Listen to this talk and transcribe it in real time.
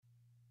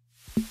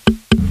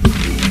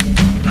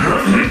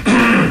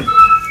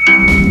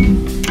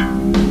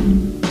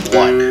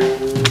One,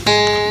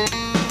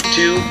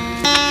 two,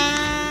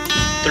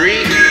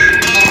 three.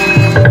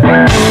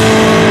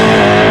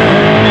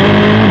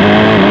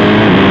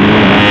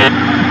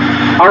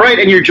 All right,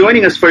 and you're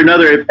joining us for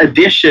another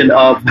edition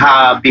of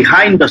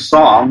Behind the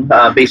Song,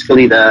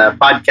 basically the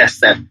podcast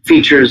that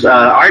features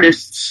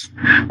artists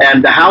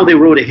and how they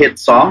wrote a hit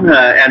song.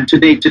 And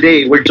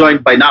today we're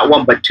joined by not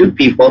one but two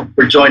people.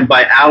 We're joined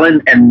by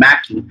Alan and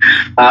Mackie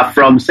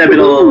from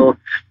seminal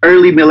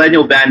early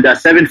millennial band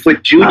 7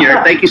 Foot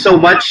Junior. Thank you so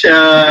much,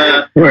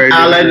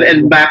 Alan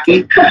and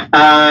Mackie.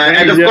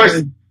 And of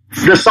course,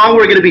 the song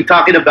we're going to be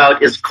talking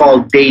about is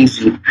called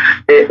Daisy.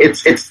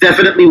 It's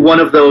definitely one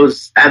of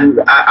those,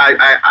 and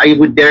I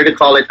would dare to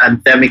call it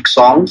anthemic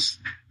songs.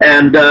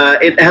 And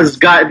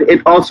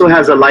it also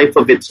has a life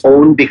of its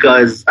own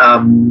because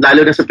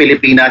lalo na sa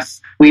Pilipinas,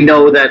 we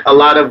know that a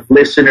lot of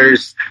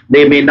listeners,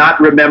 they may not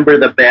remember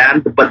the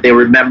band, but they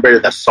remember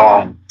the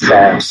song.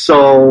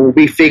 So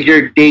we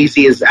figured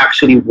Daisy is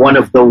actually one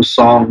of those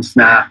songs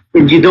na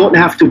you don't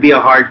have to be a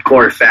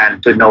hardcore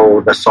fan to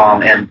know the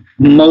song, and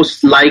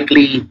most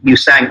likely you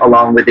sang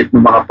along with it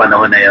ng mga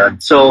panahon na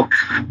yun. So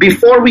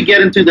before we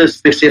get into the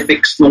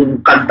specifics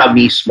ng kanta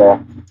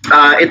mismo,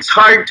 it's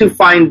hard to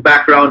find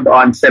background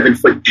on 7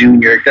 Foot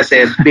Junior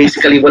kasi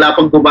basically wala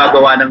pang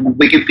gumagawa ng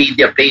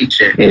Wikipedia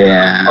page.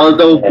 Yeah.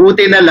 Although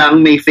buti na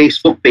lang may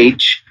Facebook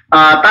page.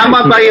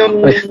 Tama ba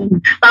yung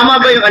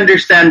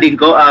understanding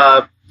ko?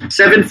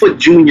 7 Foot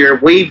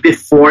Junior, way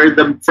before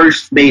the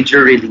first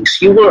major release,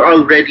 you were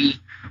already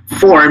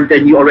formed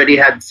and you already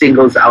had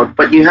singles out,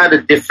 but you had a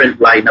different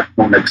lineup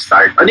nung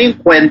nag-start. Ano yung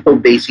kwento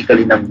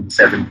basically ng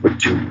 7 Foot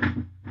Junior?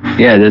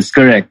 Yeah, that's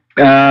correct.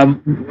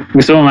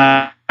 Gusto mo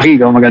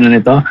ikaw magano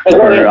nito?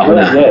 Or ako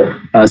na?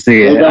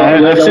 Sige.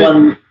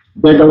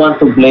 We're the one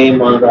to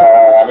blame on the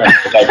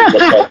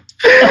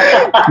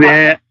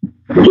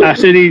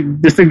Actually,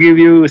 just to give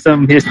you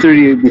some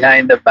history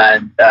behind the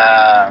band,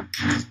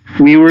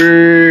 we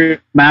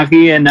were,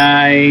 Mackie and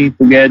I,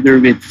 together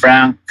with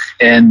Frank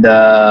and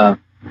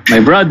my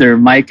brother,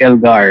 Mike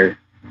Elgar,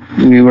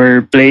 we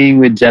were playing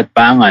with Jet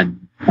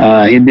Pangan.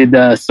 He did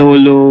a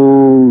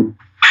solo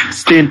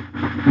stint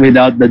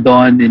without the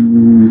Dawn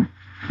in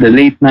the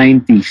late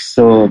 90s.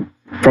 So,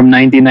 from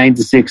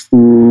 1996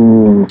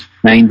 to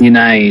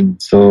 99.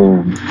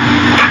 So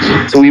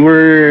we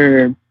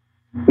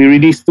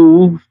released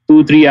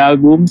three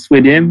albums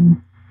with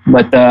him,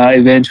 but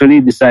eventually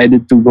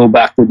decided to go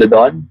back to the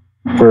Dawn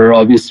for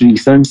obvious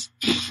reasons.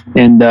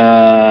 And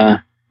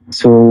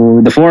so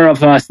the four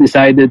of us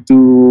decided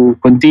to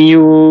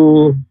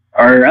continue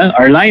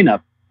our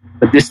lineup.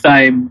 But this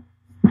time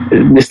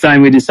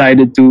we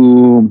decided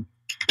to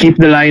keep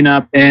the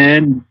lineup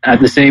and at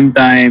the same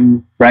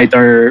time write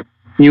our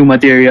new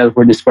material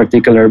for this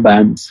particular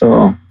band.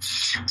 So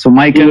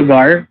Michael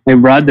Gar, my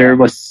brother,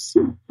 was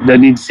the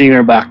lead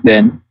singer back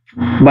then,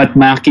 but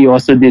Mackie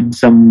also did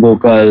some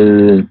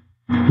vocal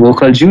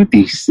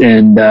duties,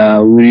 and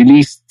we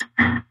released,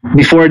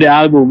 before the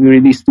album, we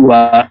released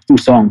two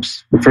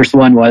songs. The first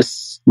one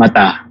was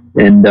Mata,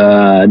 and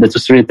that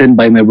was written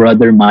by my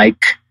brother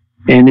Mike,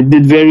 and it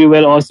did very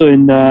well also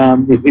in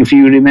if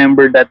you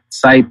remember that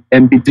site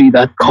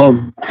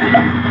mp3.com.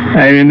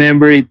 I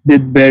remember it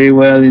did very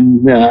well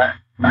in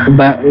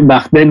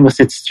back then. Was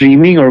it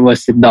streaming or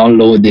was it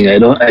downloading?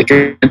 I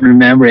can't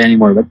remember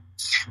anymore, but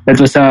that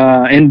was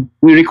and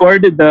we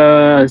recorded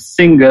the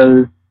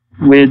single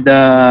with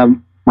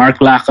Mark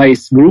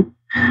Lakay's group.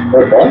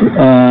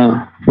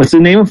 What's the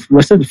name of,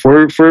 was it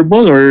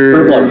Furball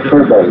or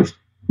Furball?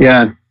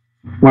 Yeah,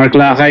 Mark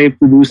Lakay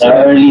produced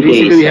early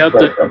days.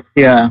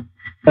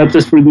 Helped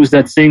us produce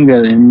that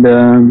single, and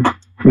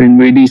we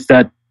released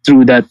that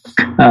through that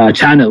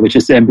channel, which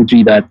is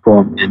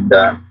mp3.com,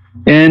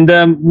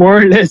 and more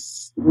or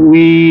less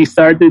we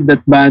started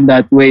that band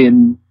that way,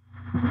 and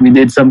we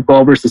did some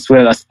covers as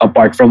well, as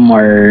apart from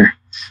our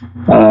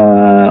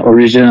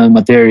original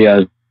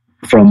material,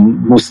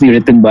 from mostly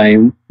written by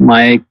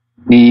Mike,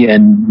 me,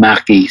 and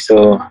Mackie.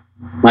 So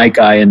Mike,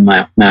 I, and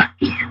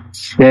Mackie.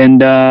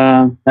 And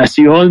as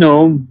you all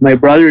know, my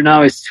brother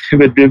now is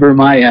with River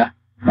Maya.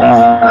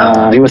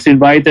 He was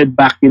invited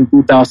back in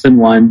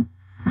 2001,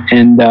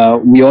 and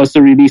we also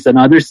released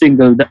another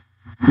single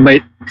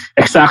but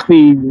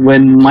exactly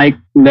when Mike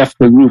left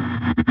the group.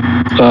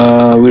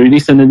 We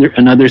released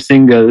another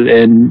single,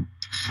 and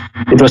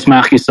it was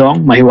Mackie's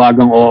song,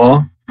 Mahiwagang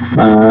Oo.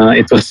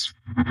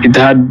 It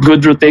had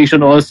good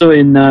rotation also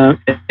in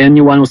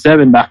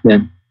NU107 back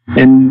then.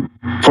 And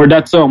for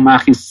that song,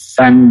 Mackie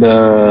sang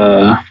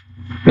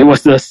it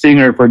was the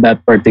singer for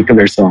that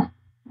particular song.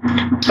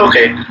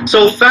 Okay,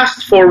 so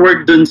fast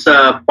forward dun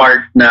sa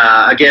part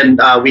na, again,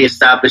 we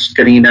established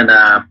kanina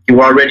na you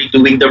were already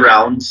doing the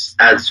rounds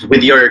as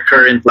with your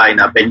current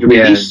lineup, and you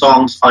release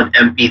songs on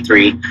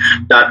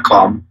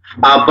mp3.com.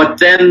 But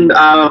then,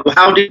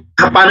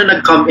 paano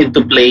nag-come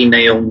into play na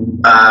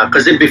yung,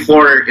 kasi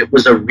before it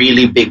was a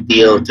really big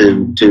deal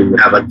to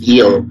have a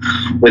deal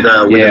with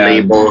a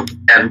label,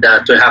 and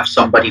to have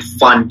somebody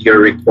fund your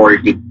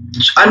recording.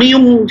 Ano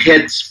yung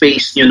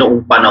headspace nyo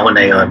noong panahon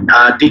na yun?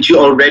 Did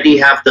you already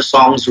have the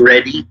songs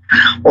ready?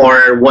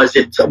 Or was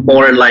it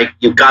more like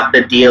you got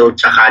the deal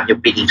tsaka nyo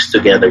piece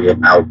together yung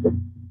album?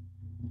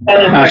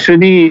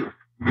 Actually,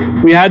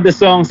 we had the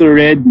songs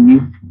already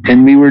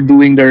and we were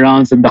doing the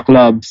rounds at the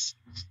clubs.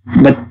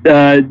 But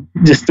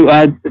just to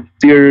add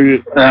to your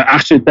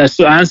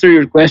to answer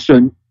your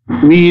question,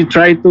 we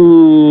tried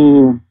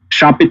to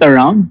shop it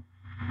around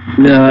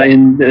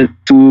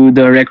to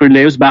the record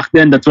labels. Back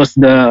then, that was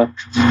the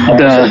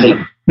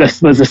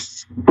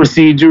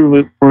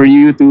procedure for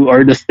you to,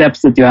 or the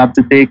steps that you have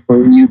to take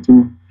for you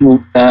to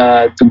move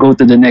to go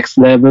to the next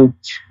level.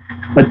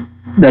 But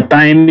the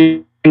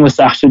timing was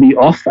actually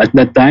off at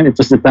that time. It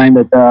was the time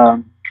that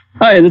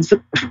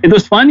it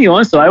was funny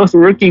also. I was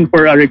working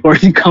for a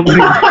recording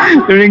company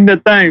during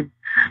that time.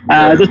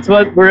 That's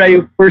where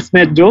I first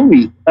met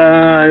Joey.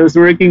 I was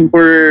working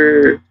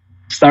for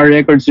Star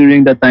Records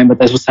during that time,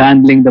 but I was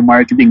handling the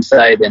marketing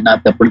side and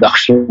not the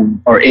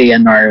production or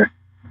A&R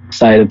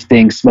side of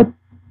things. But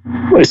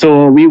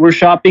so we were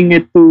shopping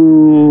it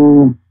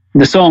to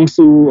the songs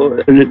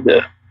to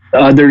the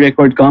other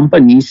record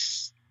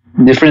companies,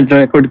 different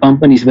record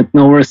companies, but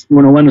no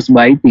one was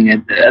biting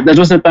it. That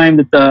was the time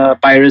that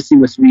piracy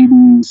was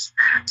really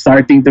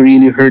starting to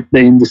really hurt the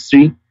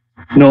industry.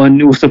 Noon,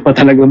 uso pa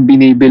talagang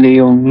binibili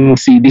yung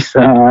CD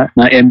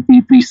na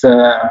MP3 sa,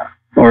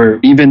 or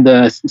even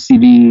the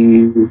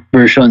CD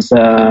version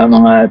sa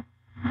mga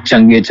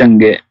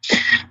tiyangge.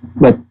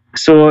 But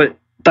so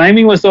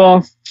timing was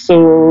off.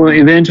 So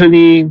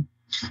eventually,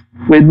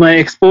 with my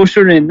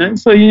exposure in,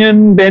 so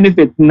yun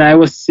benefit. And I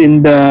was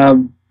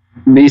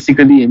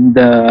basically in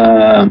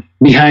the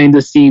behind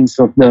the scenes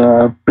of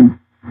the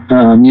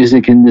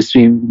music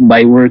industry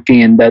by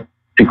working in that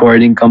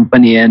recording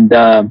company. And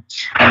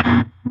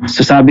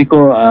so sabi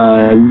ko,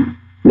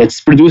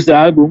 let's produce the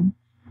album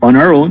on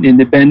our own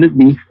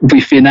independently. We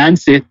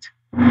finance it,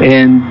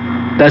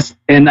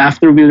 and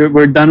after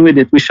we're done with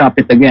it, we shop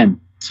it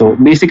again. So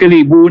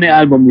basically, buo na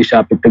album, we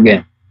shop it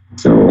again.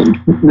 So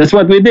that's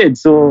what we did.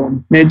 So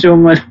medyo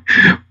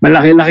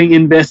malaki-laking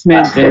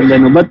investment,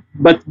 and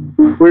but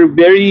we're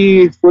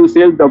very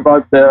fulfilled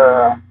about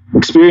the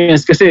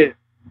experience kasi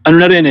ano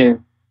na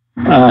rin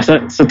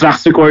sa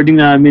Trax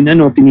recording namin,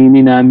 pinili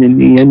namin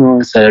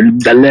sa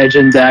the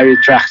legendary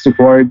Trax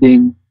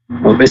recording.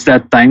 Is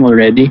that time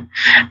already?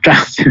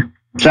 Trax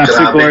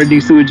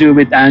recording studio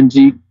with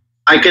Angie.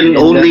 I can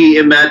only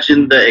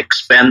imagine the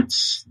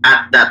expense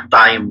at that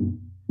time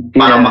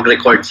para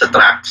mag-record sa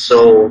Trax.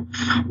 So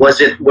was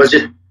it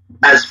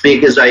as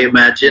big as I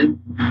imagined?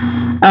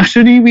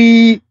 Actually,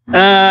 we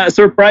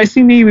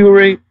surprisingly we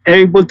were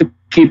able to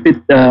keep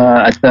it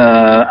at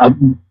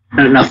an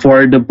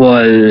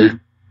affordable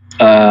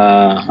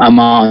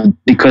amount,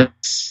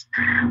 because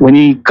when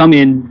we come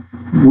in,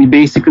 we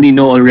basically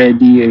know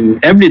already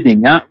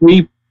everything.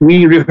 We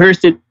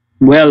rehearsed it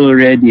well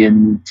already,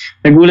 and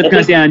nagulat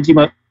nga si Angie,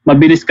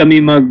 mabilis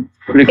kami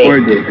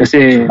mag-record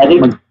kasi I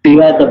think we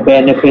had the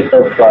benefit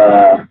of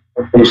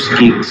those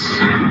gigs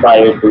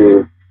prior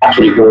to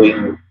actually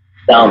going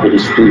down to the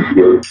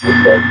studio.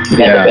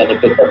 We had the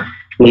benefit of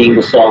playing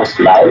the songs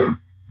live.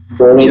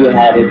 We already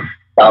had it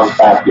down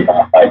pat, yung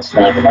mga parts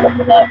namin, alam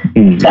mo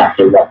namin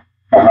exactly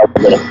how we're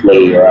going to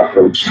play or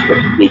approach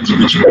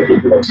each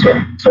particular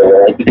song. So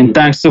I think, and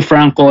thanks to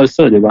Frank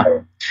also, di ba?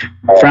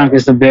 Frank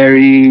is a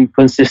very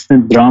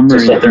consistent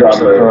drummer in terms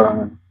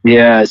of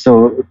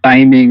so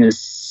timing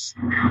is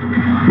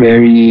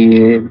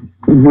very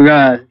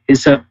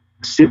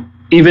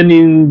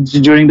even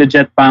during the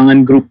Jet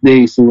Pangan group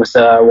days, he was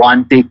a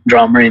one-take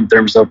drummer in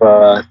terms of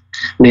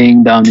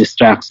laying down his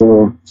track.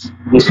 So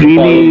it's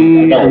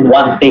really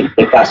one-take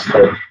the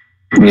caster.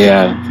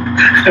 Yeah.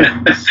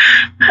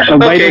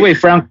 By the way,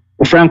 Frank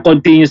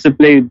continues to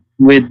play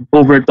with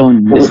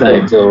Overtone this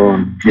time,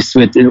 so he's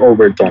with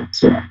Overtone.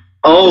 So.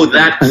 Oh,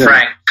 that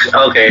Frank.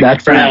 Okay.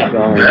 That Frank.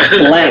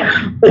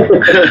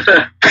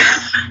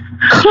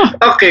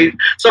 Okay,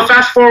 so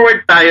fast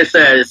forward tayo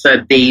sa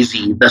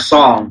Daisy, the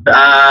song.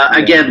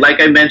 Again,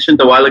 like I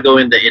mentioned a while ago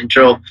in the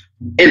intro,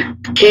 it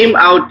came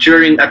out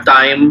during a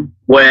time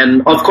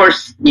when, of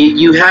course,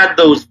 you had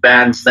those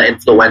bands that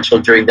influential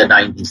during the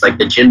 90s, like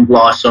the Gin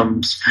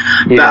Blossoms,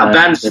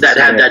 bands that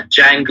had that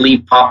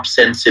jangly pop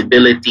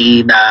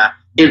sensibility na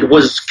it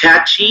was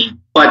catchy,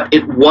 but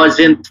it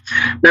wasn't,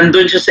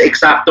 nandun siya sa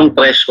eksaktong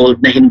threshold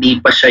na hindi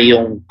pa siya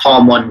yung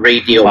common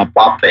radio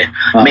pop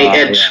May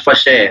edge pa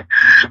siya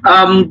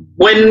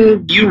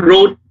When you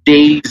wrote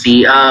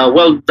Daisy,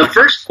 well, the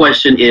first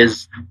question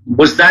is,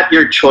 was that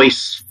your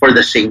choice for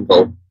the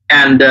single?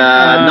 And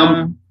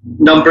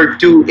number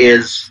two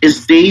is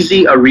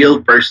Daisy a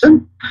real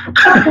person?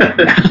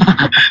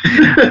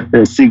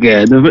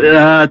 Sige.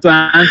 To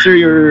answer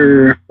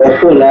your...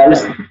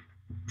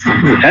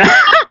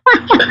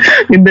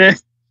 Hindi.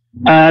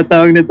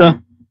 Tawag nito.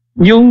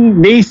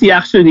 Yung Daisy,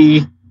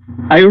 actually,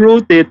 I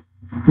wrote it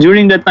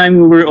during the time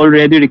we were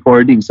already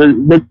recording. So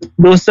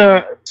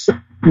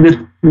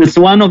that's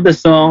one of the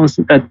songs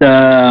that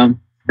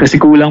kasi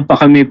kulang pa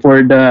kami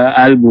for the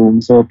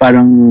album. So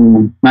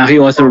parang Maki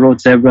also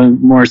wrote several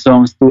more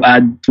songs to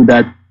add to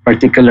that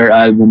particular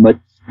album. But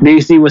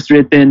Daisy was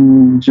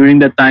written during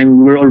that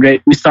time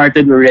we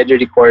started already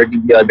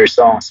recording the other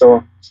songs.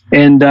 So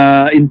and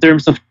in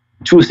terms of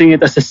choosing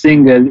it as a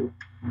single,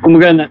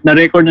 kumbaga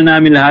na-record na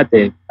namin lahat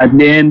eh. At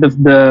the end of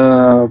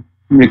the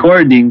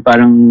recording,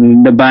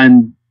 parang the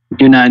band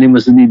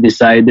unanimously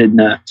decided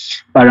na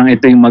parang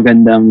ito yung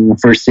magandang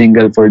first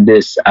single for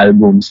this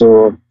album.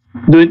 So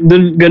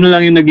ganun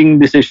lang yung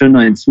naging decision. No?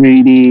 It's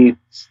really,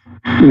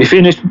 we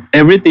finished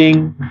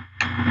everything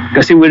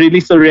kasi we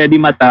released already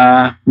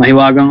Mata,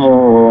 Mahiwagang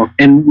Oo,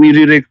 and we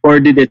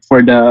re-recorded it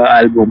for the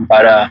album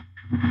para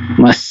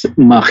mas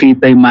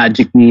makita yung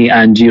magic ni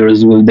Angie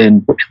Rosul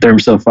then in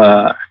terms of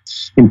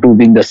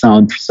improving the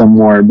sound some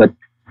more. But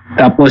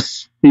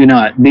tapos,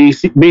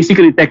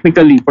 basically,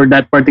 technically, for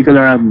that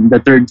particular album,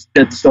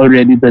 that's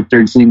already the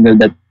third single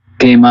that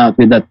came out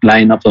with that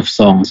lineup of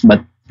songs.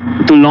 But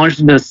to launch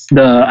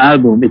the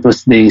album, it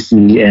was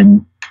Daisy,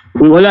 and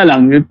wala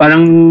lang,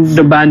 parang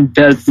the band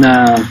felt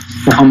na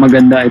mukhang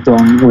maganda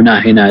itong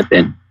unahin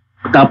natin.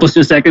 Tapos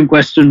yung second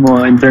question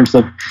mo in terms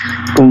of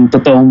kung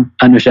totoong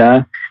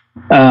siya,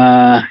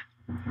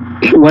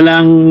 wala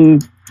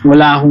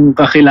akong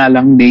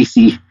kakilalang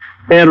Daisy.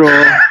 Pero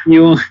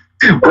yung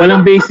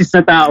walang basis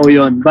na tao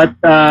yon. But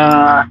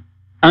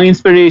ang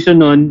inspiration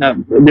nun,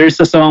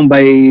 there's a song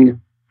by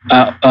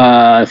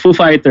Foo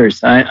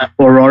Fighters,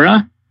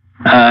 Aurora.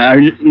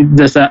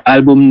 There's an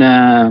album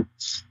na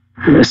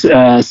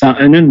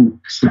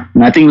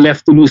Nothing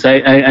Left to Lose.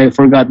 I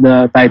forgot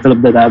the title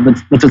of that album,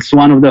 but it's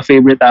one of the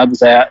favorite albums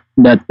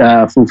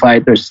that Foo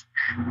Fighters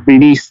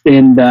released.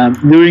 And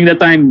during the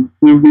time,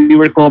 we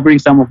were covering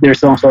some of their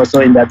songs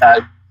also in that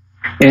album.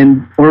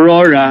 And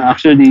Aurora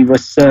actually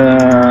was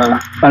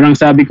parang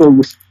sabi ko,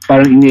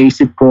 parang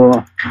iniisip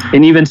ko,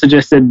 and even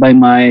suggested by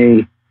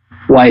my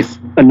wife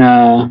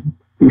na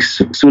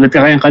sulat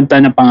ka kayang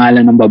kanta na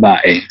pangalan ng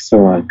babae.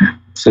 So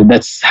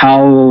that's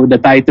how the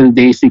title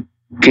Daisy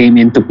came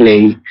into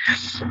play.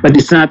 But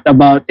it's not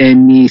about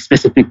any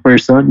specific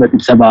person, but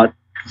it's about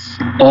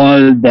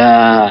all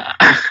the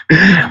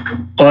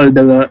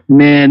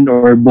men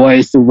or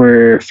boys who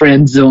were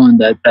friend zoned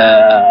that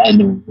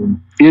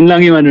yun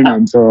lang yung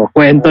nun. So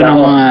kwento ng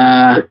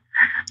mga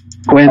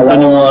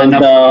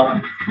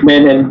the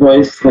men and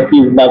boys that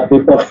you love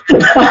before.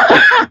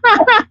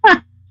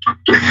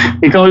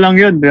 Ikaw lang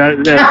yun.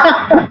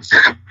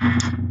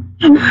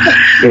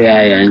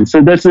 Yeah.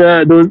 So that's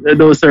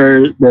those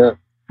are the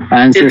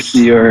answers to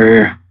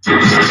your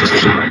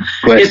question.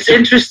 It's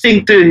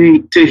interesting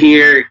to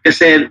hear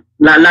kasi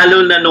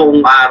lalo na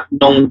nung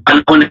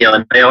panahon na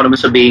yun, ayaw naman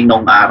sabihin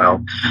nung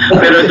araw.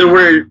 Pero there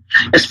were,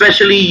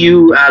 especially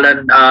you,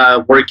 Alan,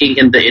 working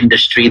in the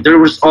industry, there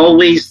was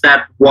always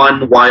that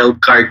one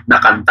wild card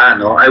na kanta,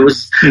 no? I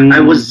was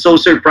so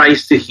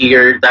surprised to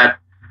hear that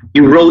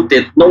you wrote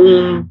it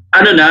nung,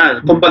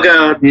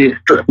 kumbaga,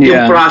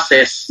 yung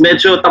process,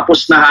 medyo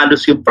tapos na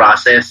halos yung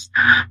process.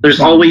 There's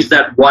always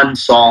that one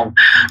song.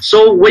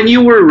 So when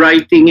you were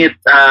writing it,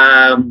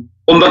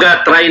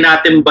 kumbaga, try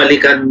natin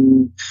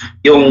balikan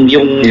yung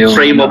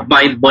frame of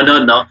mind mo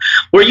nun, no?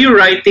 Were you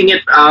writing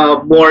it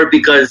more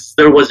because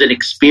there was an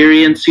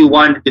experience you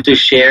wanted to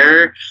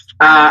share?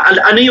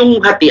 Ano yung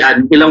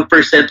hatian? Ilang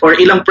percent or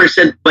ilang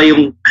percent ba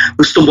yung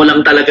gusto mo lang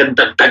talagang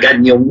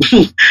dagdagan yung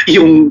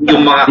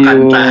mga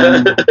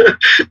kanta?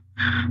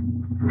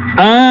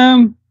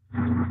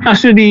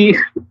 Actually,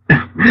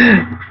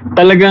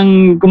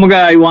 talagang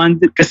kumaga I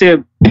wanted,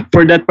 kasi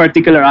for that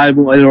particular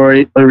album I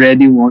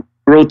already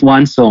wrote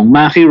one song.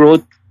 Maki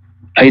wrote,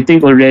 I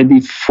think,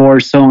 already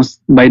 4 songs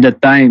by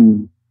that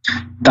time.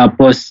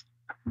 Tapos,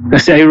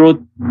 kasi I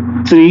wrote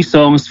 3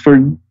 songs for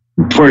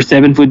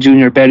 7 Foot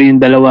Junior, pero yung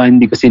dalawa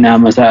hindi ko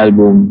sinama sa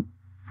album.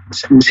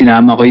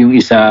 Sinama ko yung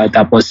isa.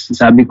 Tapos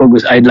sabi ko,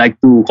 I'd like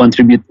to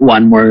contribute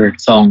one more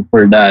song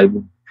for the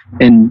album.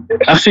 And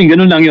actually,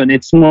 ganun lang yun.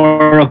 It's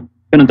more of,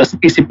 tapos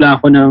isip lang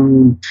ako ng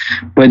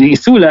pwedeng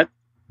isulat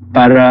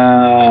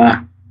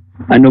para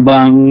ano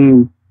bang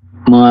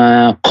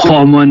mga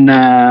common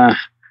na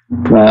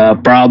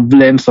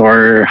problems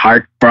or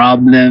heart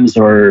problems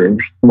or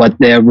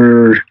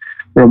whatever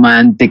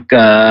romantic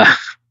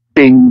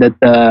thing that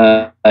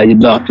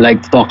you'd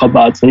like to talk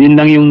about. So yun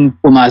lang yung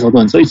pumasok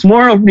doon. So it's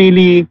more of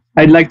really,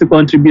 I'd like to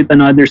contribute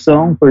another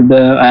song for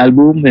the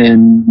album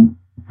and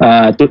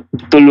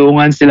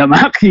tulungan sila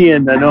Maki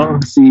and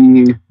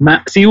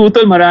si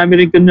Utol,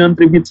 marami rin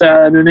contribute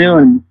sa na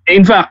yun.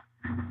 In fact,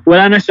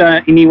 wala na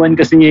siya, iniwan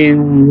kasi niya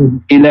yung,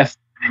 he left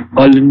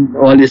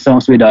all his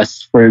songs with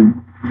us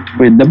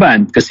with the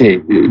band kasi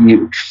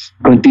he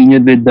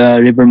continued with the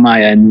River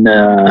Maya and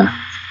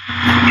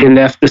he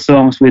left the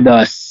songs with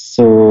us.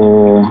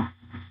 So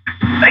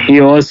he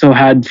also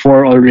had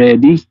 4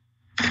 already.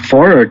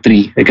 4 or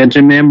 3. I can't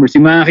remember. Si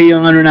Maki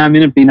yung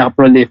namin yung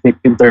pinaka-prolific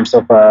in terms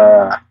of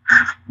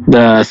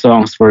the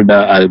songs for the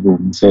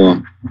album. So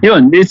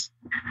yun,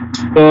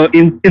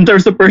 in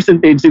terms of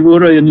percentage,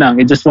 siguro yun lang.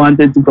 I just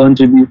wanted to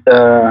contribute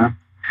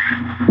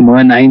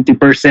mga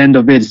 90%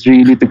 of it's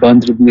really to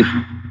contribute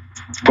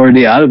for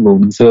the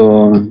album.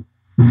 So,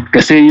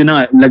 kasi yun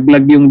na,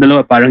 laglag yung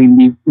dalawa. Parang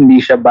hindi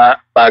siya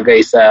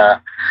bagay sa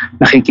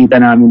nakikita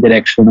namin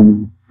direction ng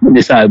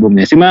this album.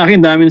 Si Maki,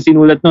 dami na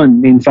sinulat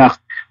nun. In fact,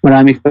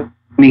 marami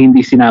kami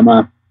hindi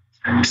sinama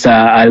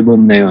sa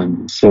album na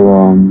yun. So,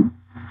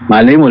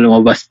 malay mo,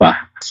 lumabas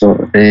pa. So,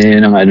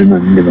 yun ang ano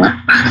nun, di ba?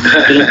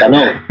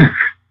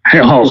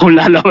 Oo, kung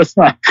lalabas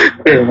pa.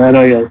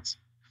 Pero yun.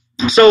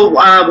 So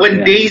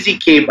when Daisy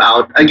came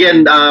out,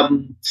 again,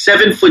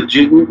 7 Foot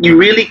Junior, you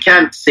really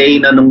can't say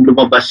na nung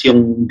lumabas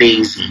yung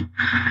Daisy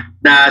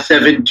na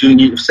 7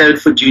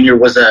 Foot Junior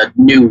was a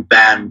new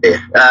band.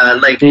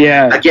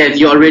 Again,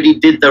 you already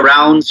did the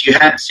rounds, you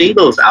had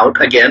singles out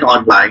again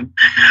online.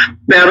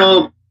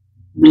 Pero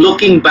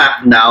looking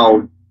back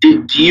now,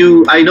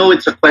 I know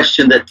it's a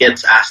question that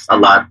gets asked a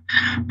lot,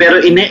 pero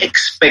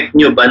ine-expect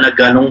nyo ba na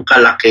ganong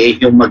kalaki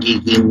yung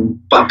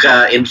magiging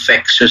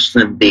pagka-infectious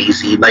ng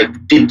Daisy? Like,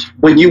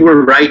 when you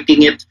were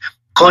writing it,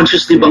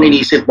 consciously bang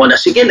inisip mo na,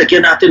 sige,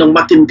 lagyan natin ng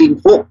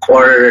matinding hook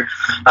or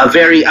a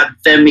very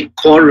anthemic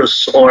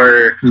chorus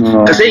or...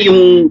 Kasi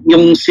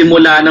yung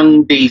simula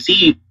ng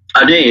Daisy,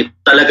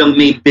 talagang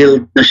may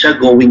build na siya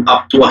going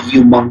up to a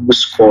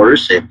humongous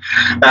chorus.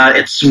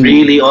 It's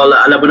really all,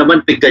 alam mo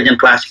naman, pag ganyang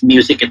classic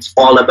music, it's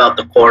all about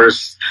the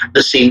chorus,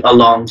 the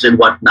sing-alongs and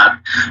whatnot.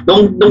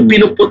 Nung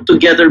pinuput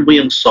together mo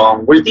yung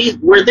song, was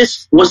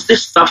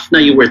this stuff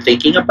na you were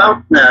thinking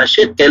about? Na,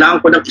 shit,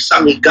 kailangan ko ng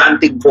isang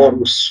gigantic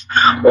chorus?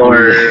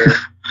 Or...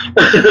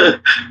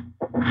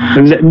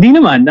 Hindi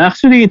naman.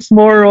 Actually, it's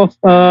more of,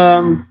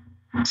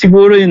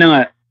 siguro yun na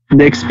nga,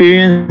 the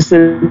experience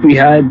that we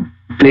had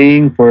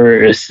playing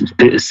for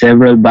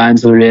several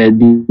bands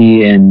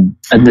already, and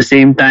at the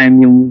same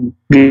time yung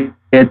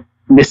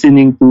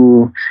listening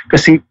to,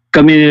 kasi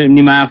kami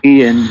ni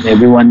Maki and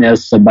everyone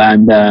else sa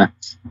banda,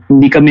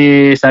 hindi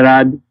kami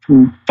sarado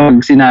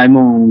pag sinabi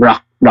mong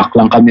rock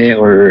lang kami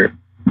or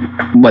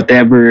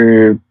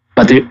whatever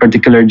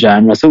particular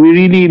genre. So we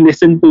really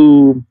listen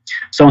to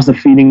songs na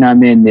feeling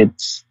namin.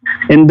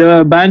 And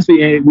the bands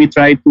we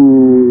try to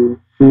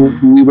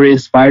we were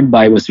inspired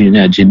by was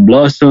Gin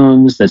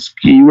Blossoms.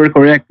 You were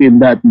correct in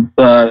that,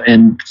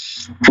 and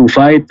Foo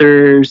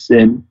Fighters,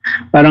 and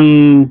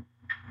parang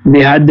they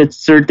had that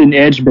certain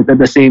edge, but at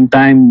the same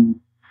time,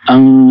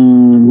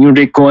 yung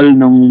recall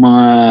ng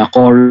mga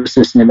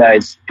choruses nila,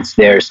 it's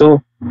there.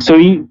 So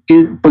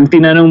pag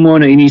tinanong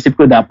mo, na inisip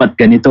ko dapat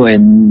ganito,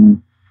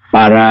 and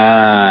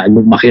para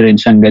lumaki rin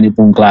siyang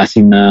ganitong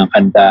klaseng na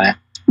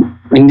kanta.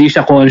 Hindi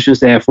siya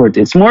conscious effort.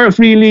 It's more of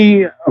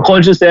really a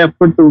conscious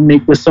effort to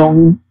make the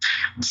song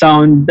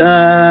sound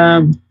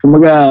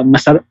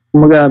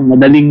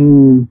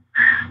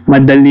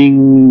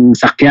madaling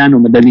sakyan o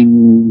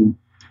madaling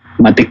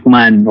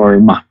matikman or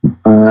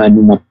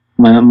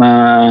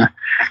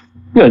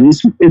yun,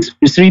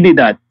 it's really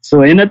that.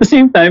 So, and at the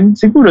same time,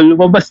 siguro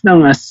lumabas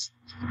nang as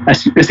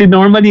kasi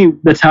normally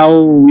that's how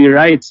we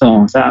write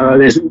songs.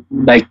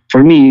 Like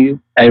for me,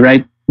 I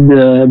write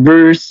the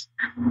verse,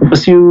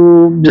 tapos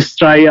you just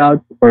try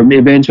out, or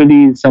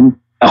eventually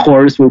a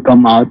chorus will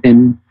come out,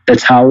 and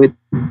that's how it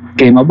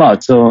came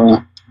about.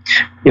 So,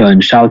 yun,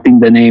 shouting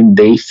the name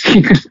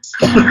Daisy.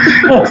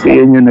 So,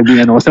 yun yung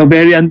naging ano. So,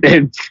 very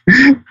anthemic.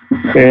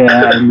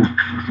 Kaya,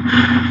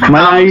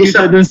 malayo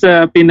siya dun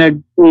sa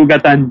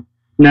pinag-ugatan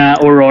na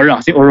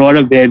Aurora. Kasi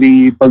Aurora,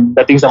 very,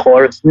 pagdating sa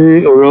chorus,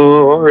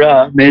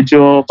 Aurora,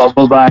 medyo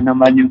pababa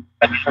naman yung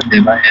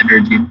diba,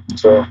 energy.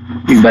 So,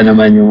 iba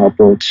naman yung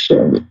approach.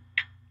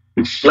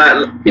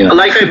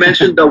 Like I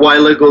mentioned a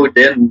while ago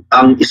din,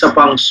 ang isa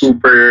pang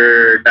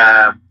super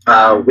na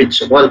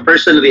which, well,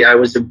 personally I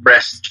was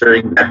impressed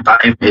during that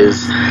time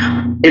is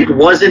it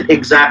wasn't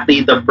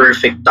exactly the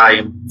perfect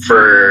time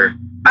for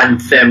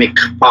anthemic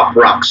pop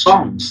rock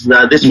songs.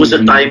 This was a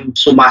time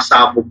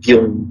sumasabog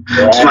yung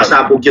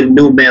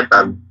nu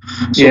metal,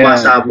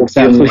 sumasabog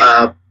yung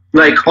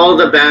like all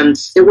the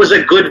bands. It was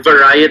a good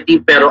variety,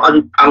 pero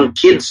ang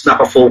kids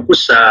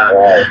nakafocus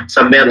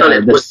sa metal.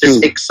 It was this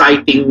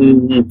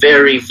exciting,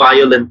 very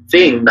violent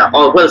thing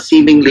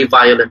seemingly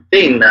violent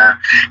thing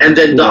and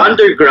then the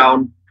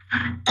underground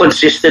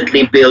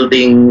consistently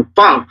building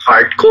punk,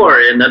 hardcore,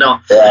 and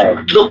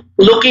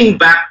looking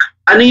back,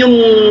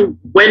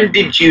 when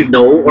did you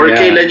know, or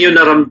kailan you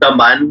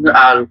naramdaman,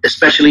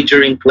 especially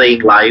during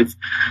playing live,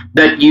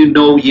 that you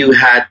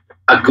had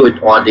a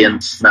good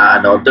audience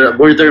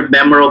were there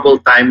memorable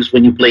times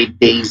when you played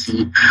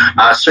Daisy,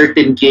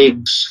 certain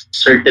gigs,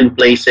 certain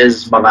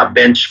places, mga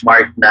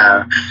benchmark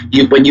na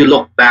when you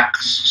look back,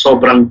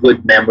 sobrang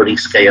good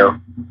memories kayo?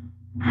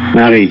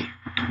 Mari?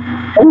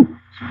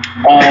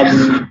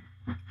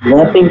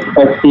 Nothing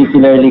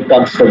particularly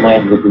comes to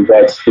mind with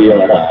regards to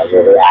your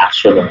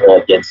reaction of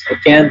audience. I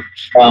can't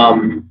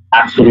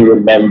actually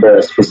remember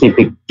a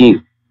specific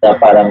gig na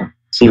parang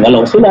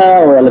sing-along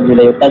sila or alam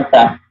nila yung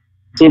kanta.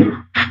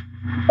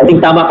 I think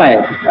tama ka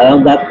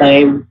around that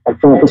time, ang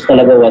focus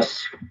talaga was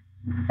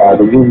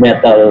the new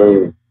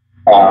metal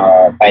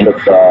kind of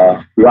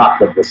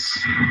rock that was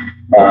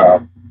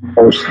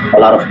most a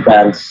lot of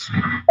bands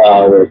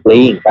were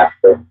playing back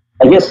then.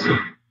 I guess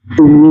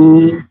to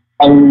me,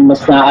 ang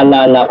mas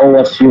naaalala ko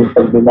was yung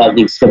pag may mga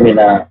gigs kami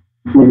na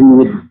we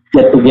would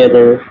get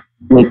together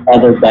with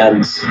other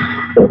bands,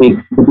 the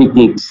big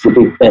gigs, the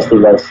big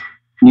festivals.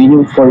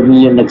 Yun yung for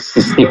me yung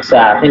nagsistick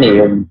sa akin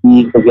yung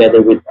being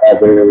together with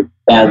other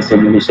bands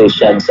and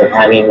musicians and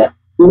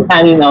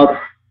hanging out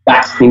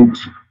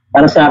backstage.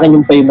 Para sa akin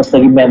yung pa yung mas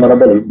naging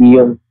memorable, hindi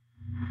yung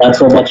not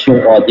so much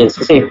yung audience.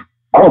 Kasi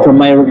ako,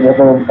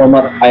 from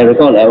what I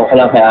recall, ewan ko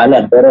lang kay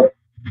Alan, pero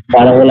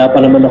parang wala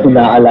pa naman ako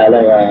naaalala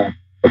na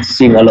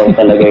sing along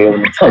talaga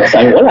yung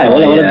sabi, wala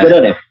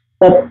gano'n eh.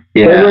 But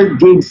there were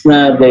gigs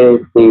na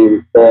the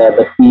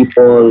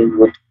people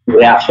would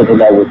reaction to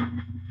that would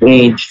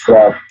range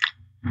from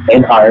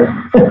NR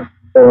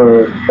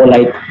or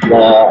polite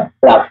na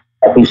clap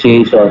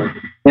appreciation.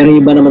 Pero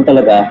iba naman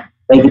talaga,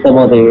 nakikita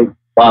mo they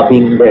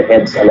bobbing their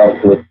heads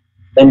along to it.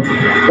 And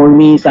for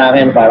me, sa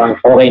akin, parang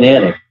okay na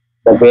yan eh.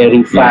 The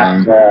very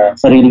fact na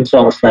sariling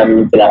songs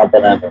namin yung kinakanta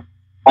namin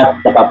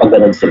at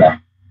napapaganon sila.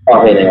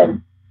 Okay na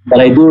yan.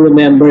 But I do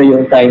remember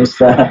yung times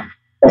na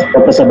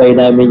pagkasabay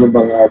namin yung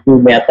mga new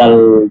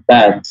metal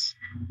bands.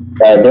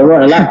 There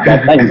were a lot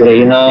that time.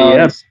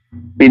 Greyhounds.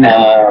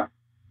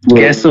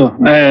 Queso.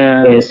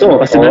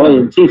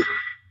 Chief.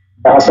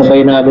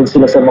 Nakasabay namin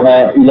sila sa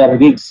mga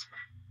ilang gigs.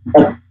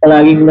 At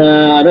palaging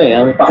na,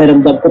 ang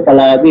pakiramdam ko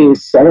palagi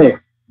is,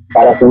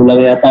 para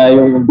kulang yata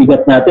yung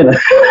bigat natin.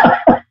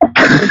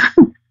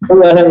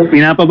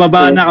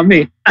 Pinapababa na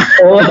kami.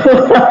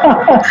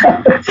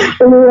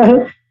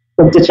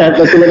 Nag-chat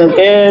na sila ng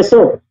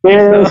keso.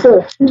 Sige,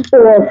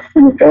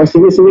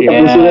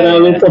 tapusin na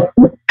namin to.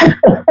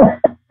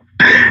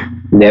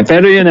 Hindi,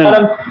 pero yun na.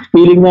 Parang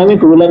feeling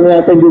namin, kulang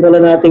natin, hindi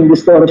na nating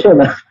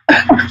distortion.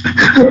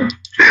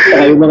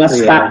 Saka yung mga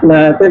stack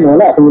natin,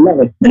 wala,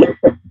 kulang eh.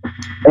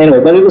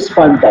 Anyway, but it was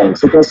fun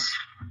times. It was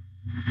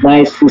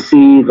nice to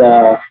see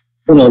the,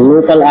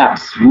 local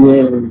acts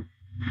being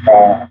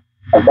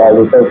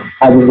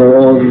having their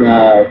own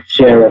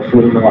share of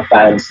yung mga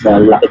fans na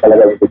laki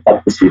talaga with the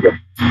top to see them.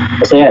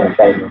 Kasi yan,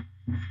 kind of.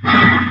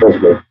 It was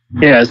good.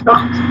 Yes,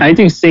 I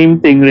think same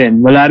thing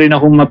rin. Wala rin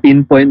akong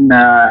ma-pinpoint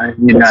na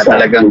yun na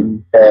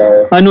talagang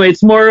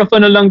it's more of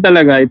lang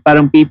talaga,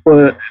 parang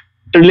people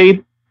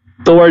relate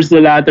towards the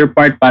latter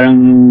part,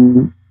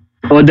 parang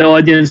the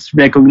audience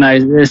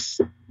recognizes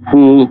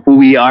who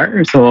we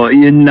are. So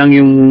yun lang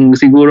yung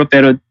siguro,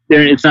 pero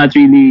it's not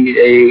really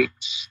a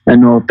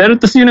pero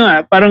tas yun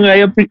nga, parang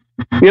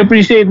we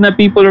appreciate na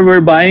people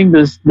were buying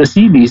the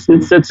CDs.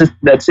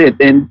 That's it.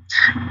 And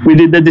we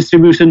did the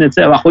distribution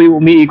itself. Ako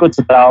yung umiikot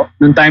sa tao.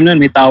 Noong time nun,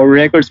 may Tower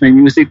Records, may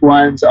Music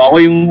One. So ako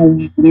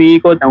yung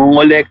umiikot,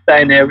 nangongolekta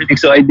and everything.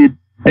 So I did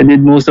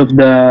most of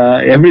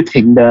the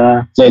everything,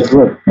 the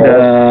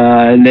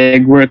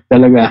legwork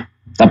talaga.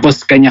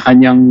 Tapos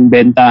kanya-kanyang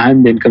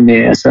bentahan din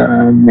kami as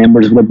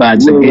members of the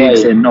bands and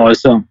gigs and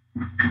also.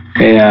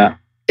 Kaya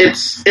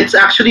it's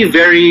actually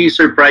very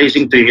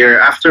surprising to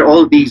hear after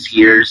all these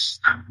years.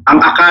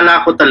 Ang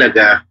akala ko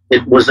talaga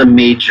it was a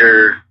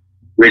major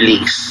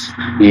release.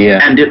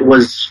 Yeah. And it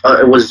was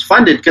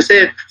funded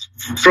kasi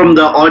from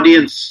the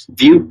audience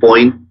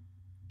viewpoint,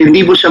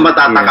 hindi mo siya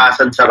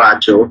matatakasan sa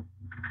radyo.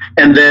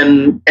 And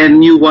then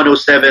NU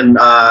 107,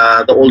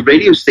 the old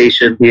radio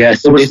station,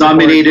 yes, it was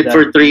nominated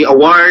for 3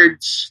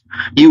 awards.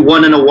 You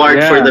won an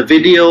award for the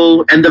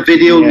video, and the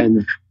video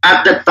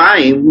at the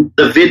time,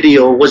 the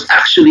video was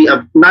actually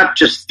not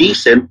just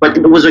decent, but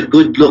it was a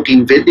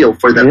good-looking video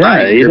for the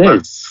time. It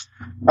is.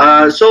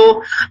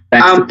 So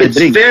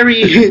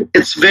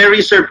it's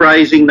very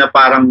surprising na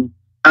parang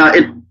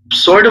it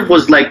sort of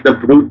was like the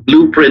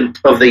blueprint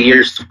of the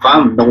years to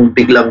come. Nung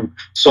biglang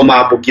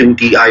sumabog yung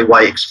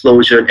DIY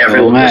explosion,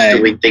 everyone was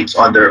doing things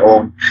on their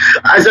own.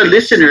 As a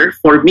listener,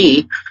 for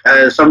me,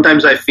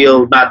 sometimes I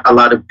feel not a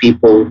lot of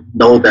people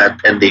know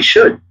that, and they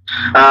should.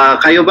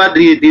 Kayo ba,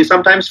 do you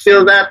sometimes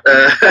feel that?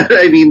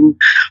 I mean,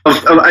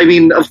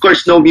 of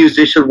course, no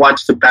musician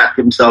wants to pat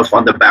himself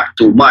on the back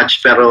too much.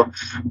 Pero,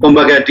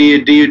 kumbaga, do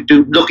you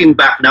looking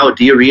back now,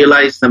 do you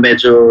realize na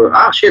medyo,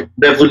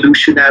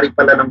 revolutionary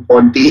pala ng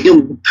konti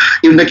yung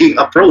naging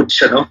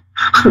approach,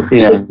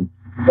 Yeah.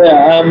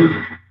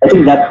 I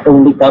think that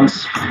only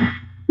comes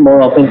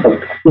more often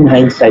in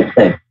hindsight.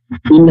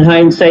 In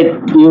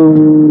hindsight,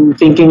 yung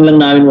thinking lang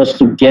namin was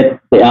to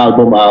get the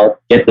album out,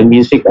 get the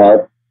music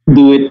out,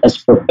 do it as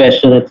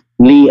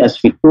professionally as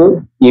we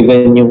could,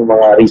 given yung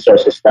mga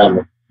resources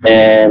namin,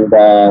 and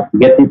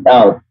get it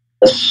out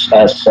as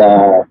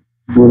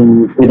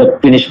with a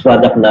finished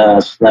product na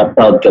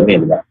proud kami,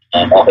 diba?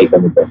 And okay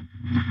kami doon.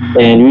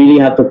 And really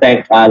have to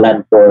thank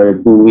Alan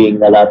for doing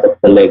a lot of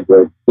the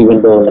legwork,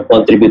 even though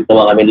na-contribute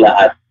naman kami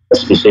lahat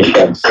as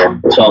musicians and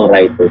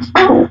songwriters.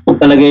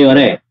 Talaga yun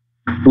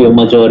yung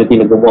majority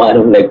na gumawa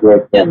ng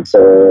legwork niyan.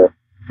 So,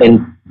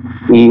 and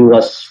he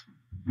was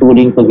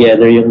putting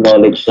together yung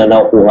knowledge na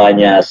nakuha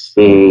niya as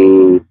a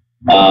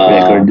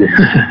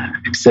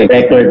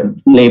record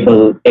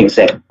label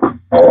exec.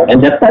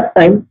 And at that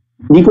time,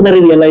 hindi ko na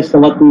realize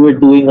na what we were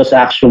doing was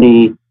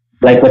actually,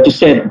 like what you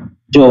said,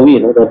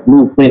 Joey, the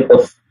blueprint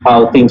of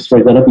how things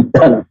were gonna be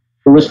done.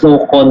 There was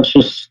no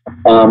conscious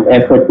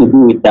effort to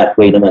do it that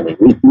way naman.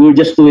 We were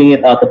just doing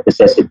it out of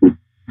necessity.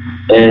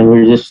 And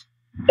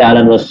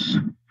Alan was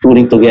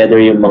putting together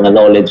yung mga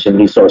knowledge and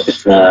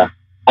resources na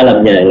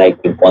alam niya,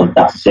 like yung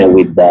contacts niya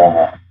with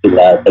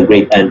the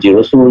great Angie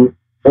Rasul,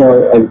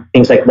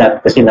 things like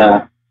that. Kasi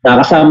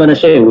nakasama na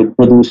siya with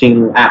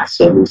producing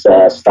acts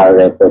sa Star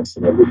Records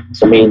and everything.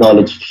 So may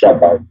knowledge siya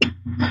about it.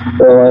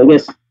 So I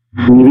guess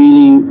we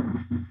really,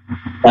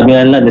 sabi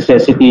nga lang,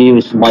 necessity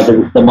is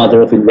the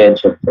mother of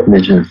invention.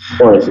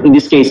 Or in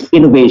this case,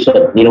 innovation.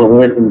 We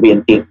weren't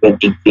inventing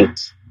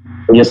things.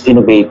 We're just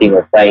innovating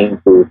or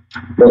trying to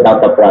put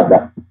out a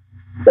product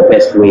the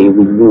best way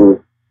we knew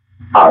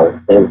how,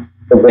 and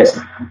the best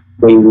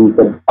way we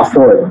could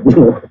afford.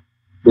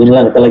 Yun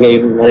lang talaga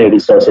yung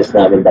resources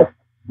namin that.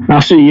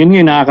 Actually, yun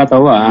yung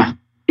nakakatawa.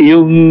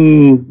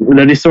 Yung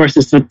the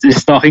resources that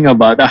he's talking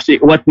about, actually,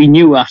 what we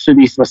knew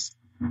actually was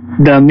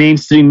the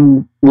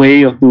mainstream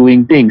way of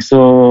doing things.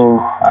 So,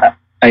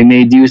 I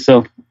made use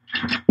of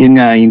yung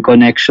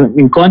connection,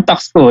 yung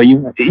contacts ko,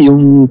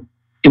 yung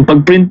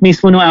pagprint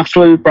mismo ng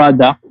actual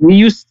product. We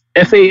used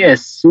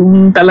FAS,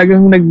 yung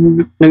talagang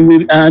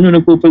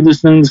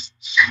nagpo-produce ng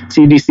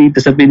CDs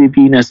dito sa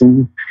Pilipinas.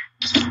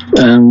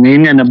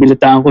 Ngayon nga,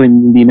 nabilitaan ko,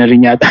 hindi na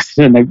rin yata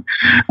sila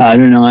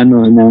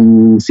ng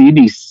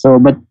CDs. So,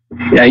 but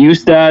I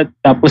used that.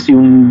 Tapos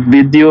yung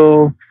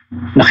video,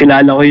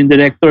 nakilala ko yung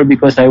director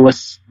because I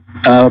was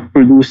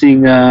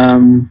producing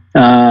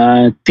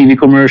TV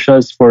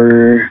commercials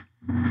for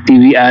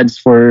TV ads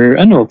for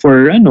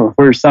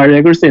Star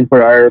Records and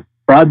for our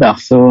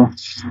product. So,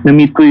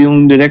 na-meet ko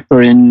yung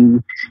director and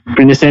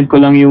present ko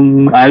lang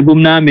yung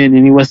album namin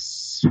and he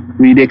was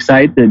really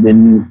excited.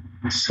 And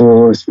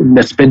so,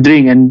 that's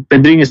Pedring. And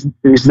Pedring is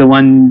the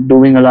one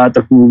doing a lot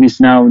of movies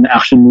now,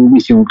 action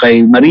movies. Yung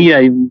kay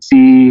Maria, yung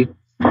si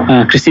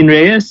Christine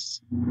Reyes,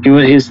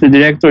 he's the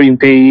director. Yung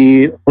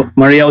kay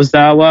Maria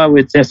Ozawa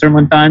with Cesar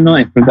Montano,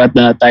 I forgot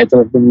the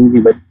title of the movie,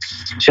 but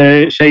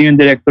siya yung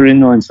director rin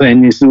noon. So,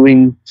 and he's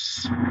doing,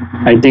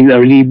 I think, a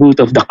reboot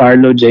of the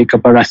Carlo J.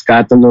 Caparas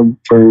catalog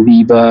for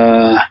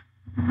Viva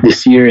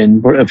this year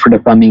and for the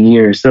coming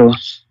year. So,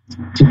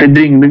 si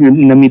Pedring,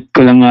 na-meet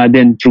ko lang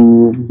din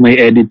through my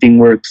editing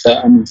work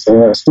sa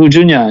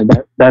studio niya.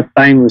 That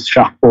time was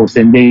Shock Post,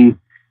 and they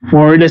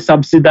more or less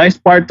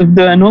subsidized part of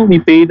the we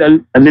paid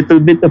a little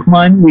bit of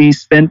money. We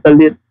spent a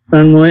little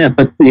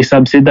but they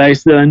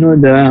subsidized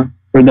the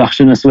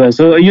production as well.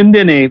 So yun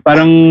din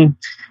parang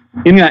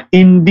yun nga,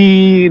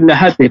 hindi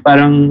lahat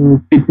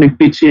parang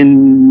nag-pitch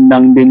in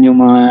lang din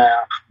yung mga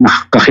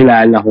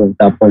nakakilala ko.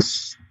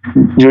 Tapos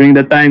during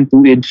the time,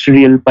 2-inch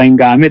reel pa yung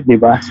gamit, di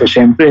ba? So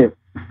syempre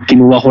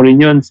kinuha ko rin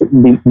yun,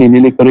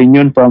 binili ko rin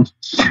yun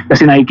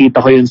kasi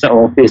nakikita ko yun sa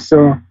office.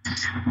 So,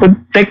 but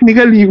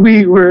technically,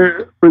 we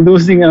were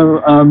producing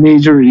a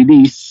major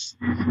release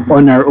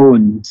on our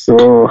own.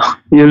 So,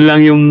 yun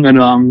lang yung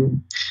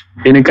ang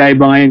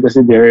pinagkaiba ngayon kasi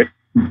the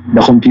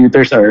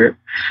computers are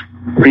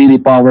really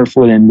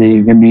powerful and they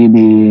can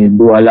really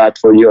do a lot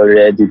for you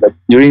already. But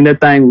during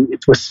that time,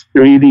 it was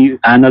really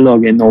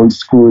analog and old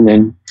school,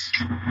 and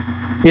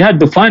you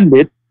had to fund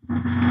it.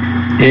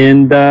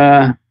 And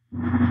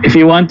if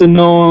you want to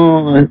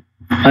know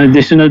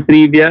additional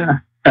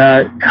trivia,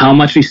 how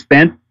much we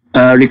spent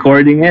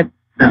recording it,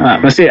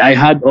 kasi I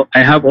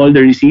have all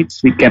the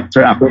receipts. We kept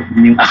track of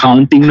yung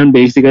accounting nun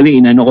basically.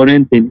 Inano ko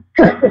rin.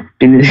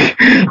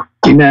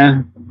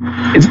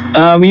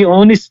 We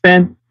only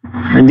spent,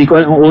 hindi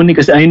ko only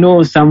kasi I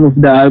know some of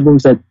the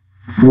albums that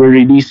were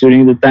released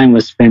during the time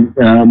was spent,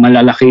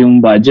 malalaki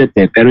yung budget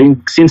Pero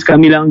since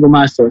kami lang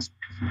gumastos,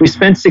 we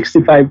spent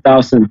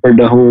 65,000 for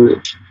the whole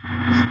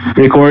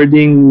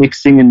recording,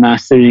 mixing, and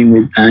mastering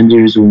with Angie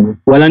Rasul.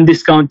 Walang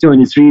discount yun.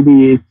 It's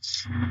really,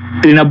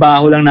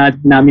 trinabaho lang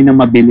namin na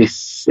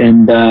mabilis.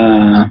 And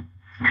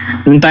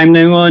noong time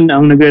na yun,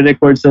 ang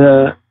nagre-record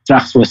sa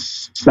tracks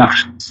was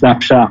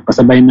Slapshot.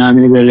 Kasabay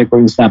namin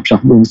nagre-record yung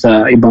Slapshot dun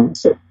sa ibang,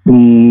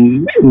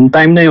 yung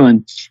time na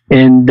yun.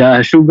 And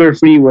Sugar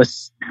Free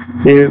was,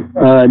 they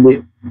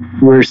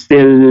were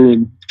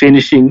still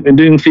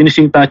doing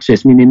finishing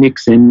touches,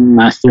 mini-mix and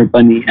master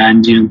pa ni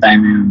Angie yung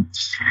time na yun.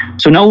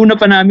 So nauna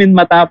pa namin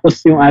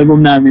matapos yung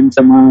album namin sa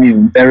mga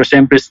yun. Pero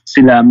syempre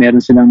meron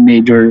silang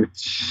major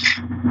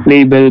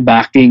label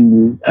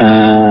backing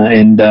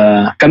and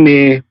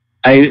kami,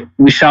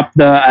 we shopped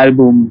the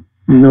album.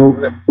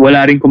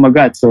 Wala rin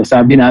kumagat. So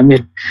sabi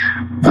namin,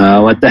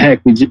 what the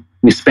heck, we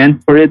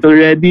spent for it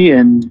already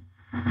and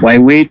why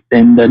wait?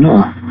 And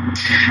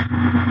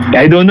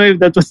I don't know if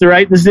that was the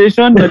right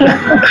decision, but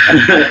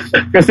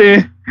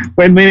kasi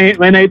when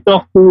I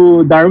talked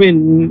to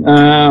Darwin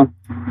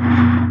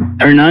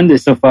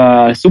Hernandez of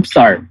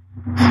Superstar,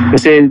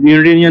 kasi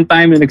yun rin yung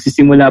time na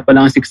nagsisimula pa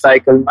lang 6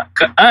 Cycle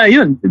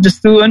yun,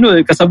 just to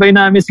kasabay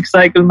namin 6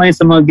 Cycle Mind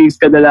sa mga gigs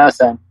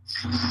kadalasan.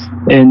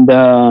 And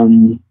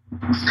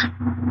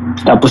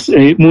tapos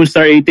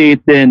Moonstar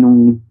 88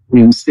 din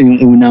yung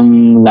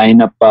unang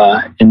lineup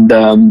pa. And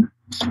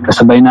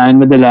Kasabay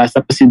namin madalas.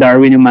 Tapos si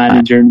Darwin yung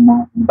manager ng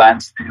mga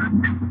bands na yun.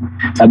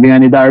 Sabi nga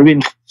ni Darwin,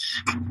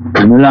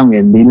 ano lang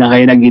yun, hindi lang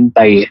kayo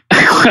naghintay.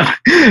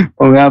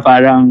 O nga,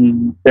 parang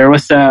there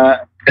was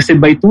kasi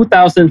by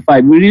 2005,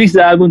 we released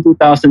the album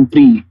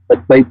 2003, but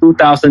by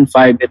 2005,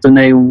 ito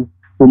na yung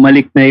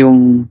bumalik na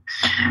yung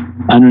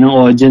ng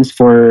audience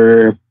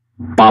for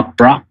pop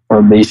rock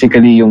or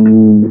basically yung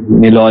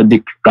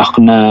melodic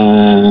rock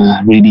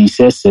na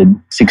releases.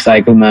 Six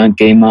Cycle Man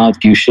came out,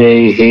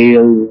 Cushé,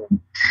 Hale,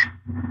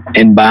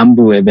 and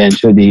Bamboo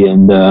eventually.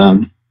 And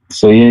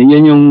so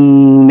yun yung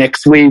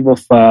next wave of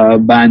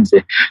bands.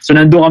 So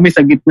nandun kami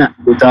sa gitna,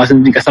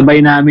 2003.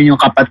 Kasabay namin yung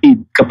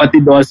Kapatid.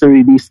 Kapatid also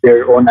released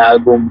their own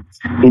album,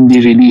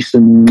 indie release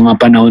ng mga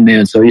panahon na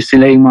yun. So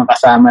sila yung mga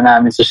kasama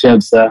namin sa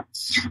shelves sa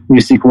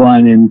Music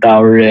One and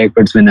Tower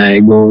Records when I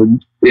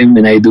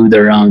do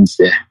the rounds.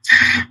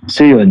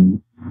 So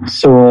yun.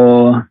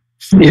 So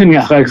yun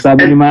nga,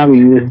 sabi ni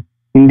Maki,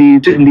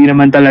 hindi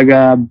naman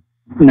talaga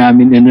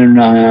namin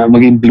na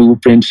maging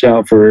blueprint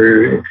siya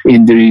for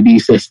indie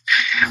releases.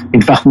 In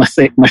fact,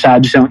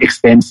 masyado siyang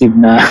expensive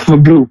na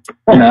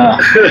blueprint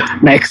na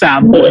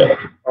example.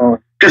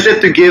 Kasi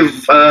to give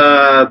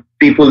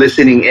people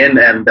listening in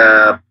and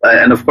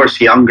of course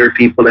younger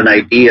people an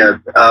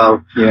idea,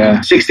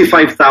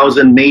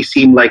 65,000 may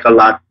seem like a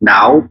lot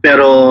now,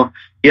 pero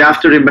you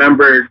have to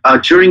remember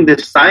during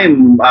this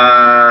time,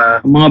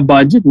 mga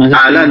budget,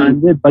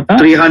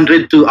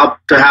 300 to up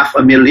to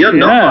 500,000,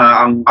 no?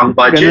 Ang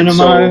budget. Ganun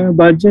ang mga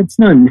budgets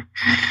nun.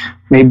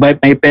 May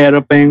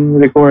pera pa yung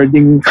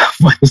recording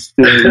companies.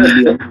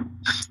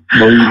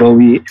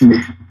 Bowie.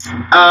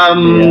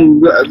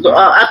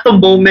 At the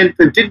moment,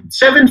 did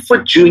 7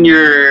 Foot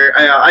Junior,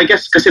 I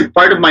guess, kasi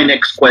part of my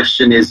next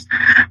question is,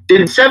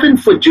 did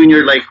 7 Foot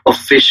Junior like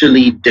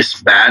officially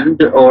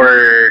disband,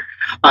 or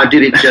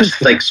did it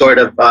just like sort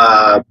of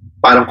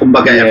parang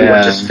kumbaga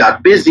everyone just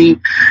got busy?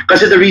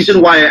 Kasi the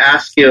reason why I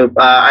ask you,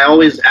 I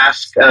always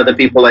ask the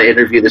people I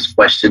interview this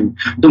question,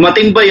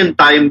 dumating ba yung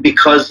time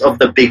because of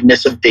the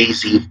bigness of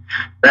Daisy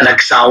na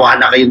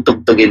nagsawa na kayong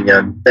tugtugin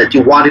yun, that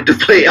you wanted to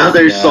play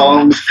other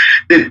songs?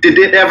 Did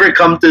it ever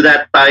come to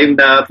that time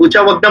na,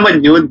 pucha, wag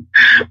naman yun?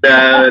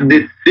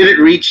 Did it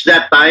reach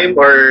that time?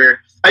 Or,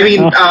 I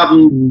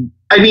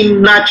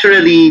mean,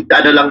 naturally,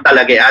 lang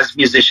talaga, as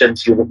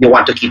musicians, you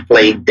want to keep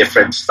playing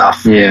different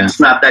stuff. Yeah. It's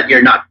not that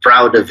you're not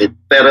proud of it.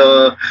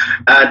 Pero,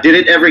 did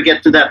it ever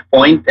get to that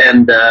point?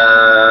 And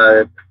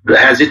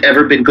has it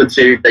ever been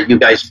considered that you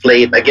guys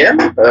play it again?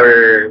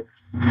 Or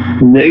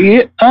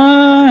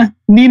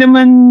hindi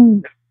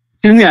naman,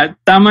 yun nga,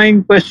 tama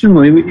yung question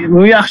mo.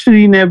 We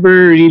actually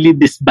never really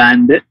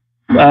disbanded.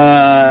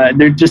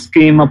 There just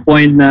came a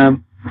point na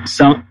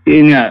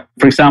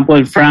for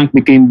example, Frank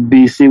became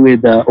busy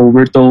with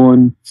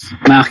Overtone.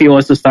 Maki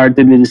also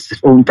started with his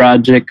own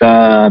project,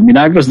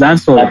 Milagros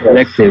Dancehall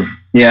Collective.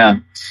 Yeah.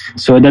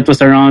 So that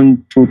was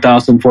around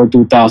 2004,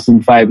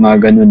 2005, mga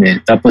ganun eh.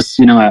 Tapos,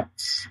 yun nga,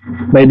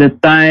 by the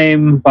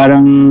time,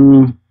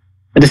 parang,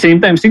 at the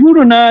same time,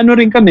 siguro na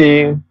rin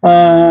kami,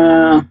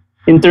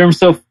 in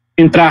terms of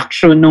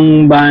interaction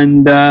ng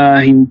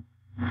banda,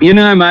 yun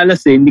nga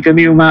malas eh, hindi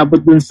kami umabot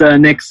dun sa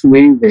next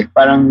wave eh.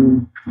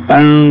 Parang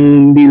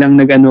hindi lang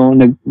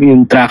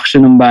yung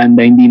traction ng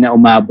banda, hindi na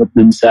umabot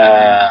dun sa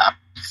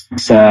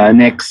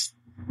next.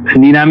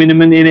 Hindi namin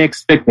naman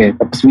in-expect eh.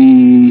 Tapos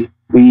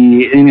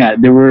yun nga,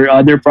 there were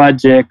other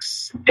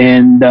projects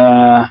and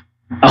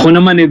ako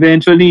naman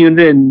eventually yun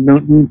rin,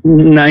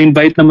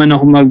 na-invite naman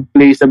ako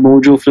mag-play sa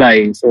Mojo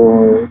Fly. So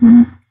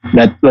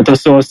that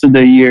was also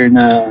the year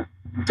na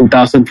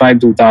 2005,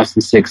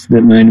 2006,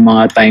 yung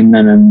mga time na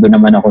nandun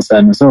naman ako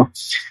sa So,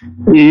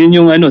 yun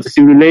yung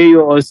si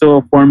Releo also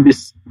formed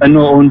this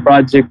own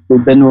project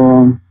with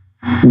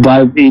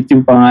Valve 8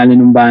 yung pangalan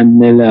ng band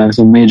nila.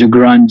 So, medyo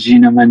grungy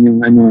naman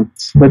yung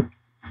But,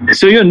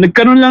 so yun,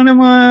 nagkaroon lang ng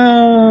mga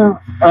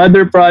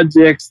other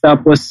projects.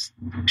 Tapos,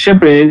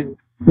 syempre,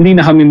 hindi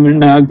na kami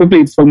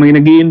nagpa-play. Pag may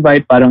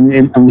nag-i-invite, parang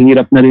ang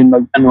hirap na rin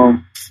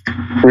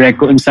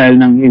reconcile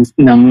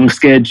ng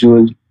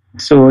schedule.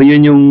 So,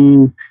 yun yung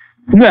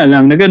wala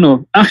lang,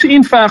 Actually,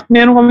 in fact,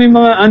 meron kami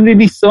mga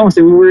unreleased songs.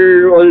 We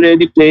were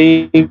already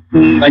playing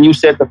a new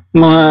set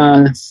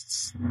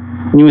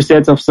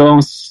of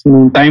songs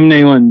nung time na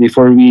yun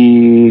before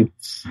we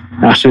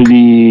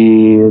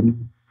actually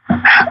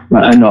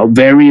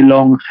very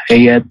long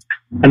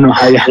hiatus.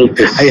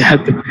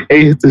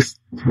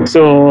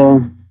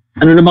 So,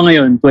 na ba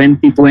ngayon?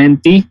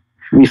 2020?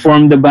 We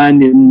formed the band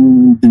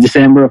in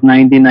December of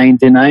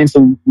 1999.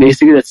 So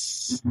basically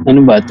that's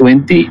 20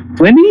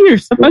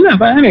 years na pala.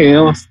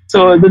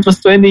 So that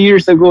was 20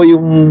 years ago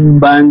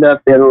yung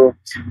banda, pero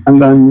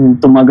hanggang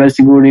tumagal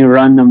siguro yung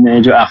run na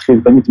medyo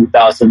active kami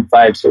 2005.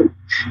 So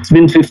it's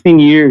been 15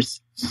 years.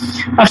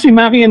 Actually,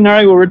 Maki and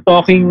I were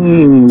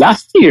talking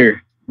last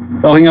year.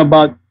 Talking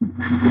about,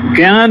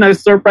 kaya nga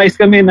nag-surprise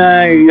kami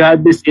na you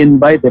had this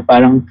invite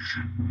parang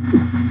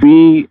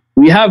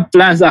we have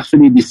plans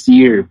actually this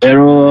year,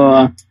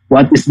 pero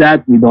what is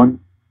that? We don't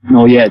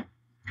know yet.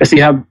 Kasi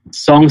you have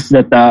songs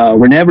that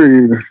were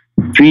never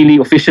really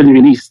officially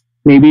released.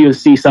 maybe you'll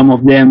see some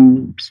of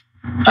them.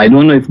 I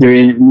don't know if they're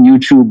in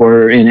YouTube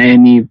or in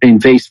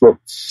Facebook.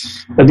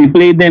 But we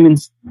played them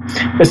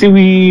kasi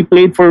we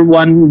played for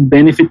one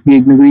benefit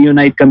gig.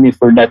 Nag-reunite kami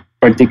for that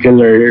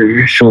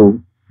particular show.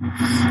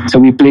 So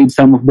we played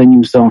some of the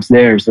new songs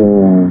there. So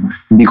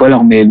hindi ko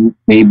alam kung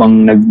may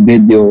ibang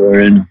nag-video or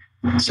ano.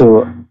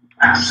 So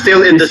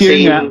still in the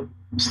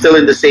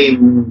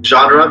same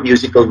genre,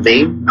 musical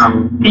vein.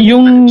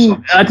 Yung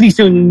at least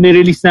yung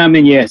nirelease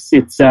namin, yes,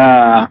 it's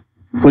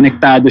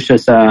konektado siya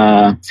sa,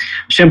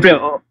 syempre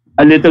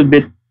a little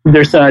bit,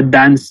 there's a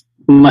dance,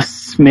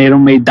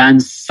 may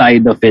dance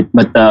side of it,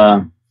 but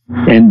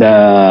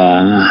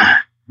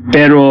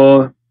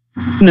pero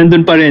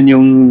nandun pa rin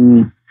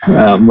yung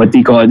what do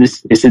you call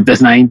this, is it the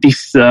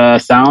 90s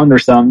sound or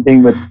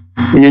something, but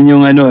yun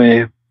yung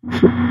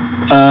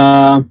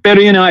pero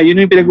yun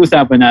yung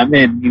pinag-usapan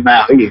namin ni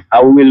Maki.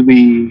 How will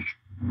we,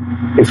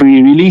 if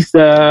we release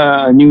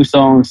the new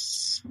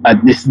songs at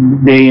this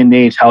day and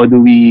age, how do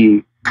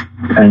we,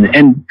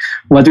 and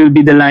what will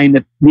be the line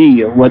that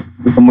what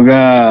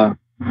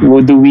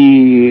do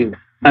we,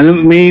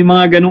 may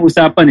mga ganung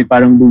usapan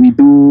parang do we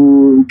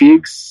do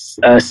gigs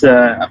as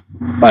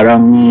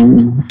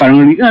parang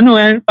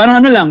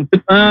lang,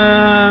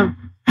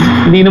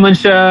 hindi naman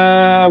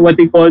siya what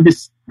they call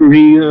this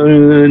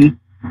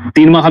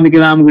hindi naman kami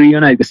kailangan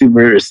mag-reunite kasi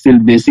we're still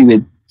busy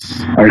with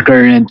our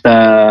current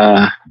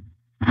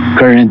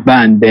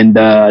band, and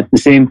at the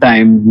same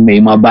time may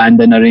mga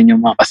banda na rin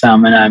yung mga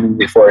kasama namin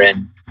before,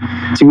 and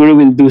siguro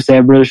we'll do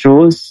several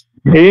shows.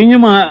 Yun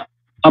yung mga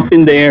up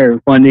in the air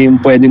kung ano yung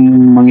pwedeng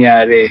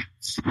mangyari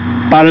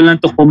para lang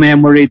to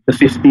commemorate the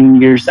 15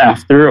 years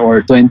after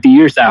or 20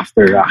 years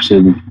after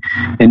actually,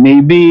 and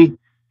maybe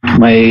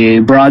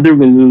my brother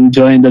will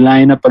join the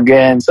lineup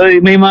again. So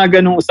may mga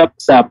ganung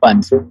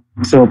usap-usapan.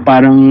 So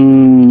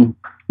parang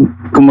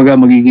kumaga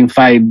magiging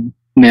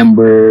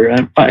 5-member.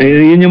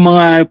 Yun yung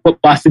mga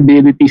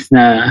possibilities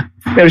na.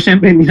 Pero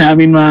syempre hindi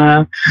namin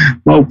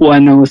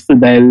maupuan ng gusto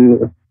dahil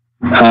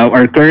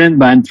our current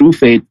band, True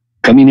Faith,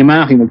 kami ni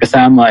Maki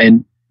magkasama,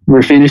 and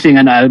we're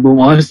finishing an album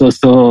also.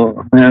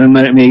 So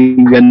may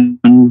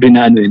ganun rin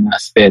na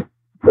aspect.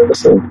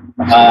 So,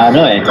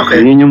 okay.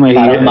 Yun yung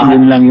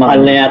yun lang yung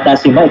mahal na yata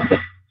si Mike.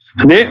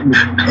 Hindi.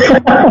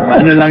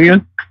 Ano lang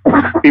yun?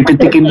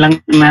 Pipitikin lang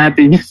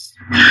natin yun.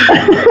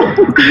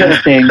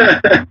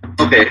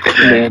 Okay.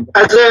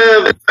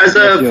 As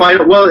a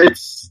final, well,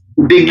 it's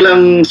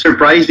biglang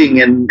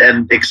surprising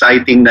and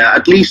exciting na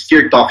at least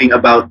you're talking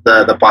about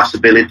the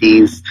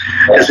possibilities.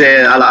 Kasi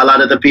a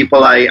lot of the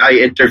people I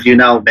interview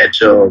now,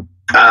 medyo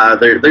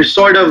they're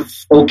sort of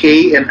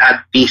okay and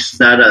at peace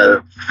na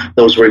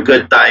those were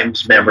good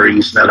times,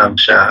 memories na lang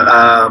siya.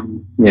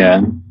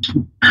 Yeah.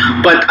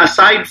 But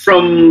aside,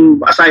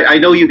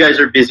 I know you guys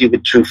are busy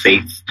with True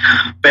Faith.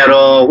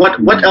 Pero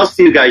what else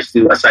do you guys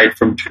do aside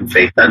from True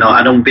Faith?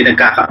 Anong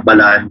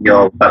pinagkakaabalan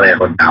nyo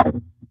pareho now?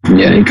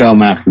 Yeah, ikaw,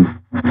 Maki.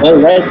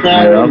 Well, right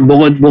now,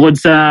 bukod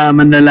sa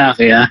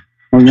manlalaki, ha?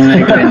 Huwag na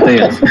ikwento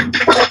yun.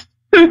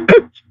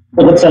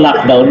 bukod sa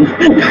lockdown.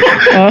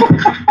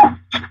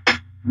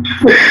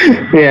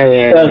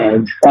 Yeah.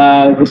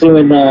 Gusto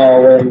when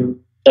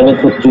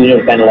 7-Foot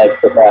Junior kind of like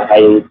took a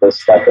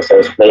hiatus, tapos I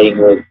was playing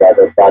with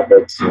other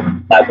projects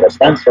in Tagras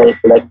Dance, so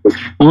like this.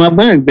 Mga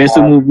ba, Beso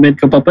Movement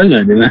ka pa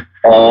pala, di ba?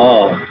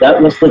 That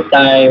was the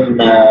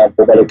time na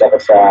bumalik ako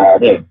sa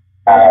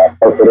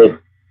corporate.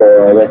 So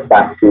I went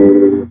back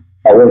to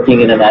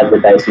working in an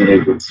advertising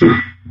agency.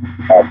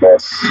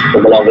 Tapos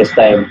for the longest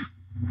time,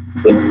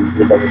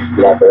 in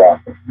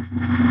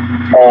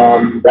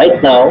right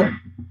now,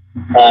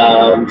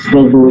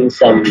 still doing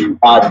some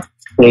odd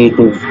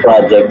creative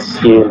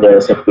projects here and there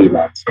as a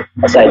freelance,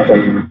 aside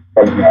from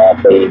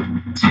playing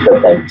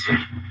sport times.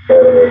 So,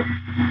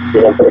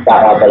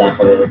 pinagkakabala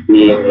ko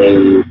being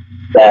a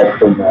dad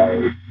to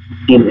my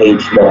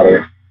teenage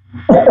daughter.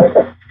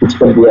 Which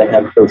can be a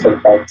handful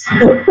sometimes.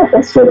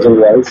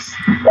 Schedule-wise.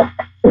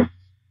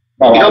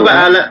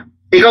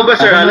 Ikaw ba,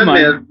 Sir Alan,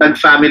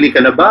 nag-family ka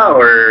na ba?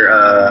 Or,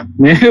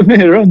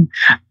 Meron.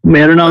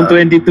 Meron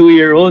akong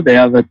 22-year-old. I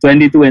have a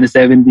 22 and a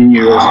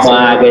 17-year-old.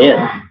 Maaga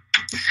yan.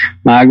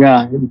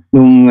 Maaga.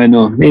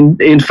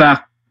 In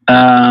fact,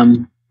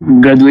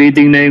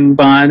 graduating na yung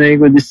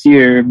panganay ko this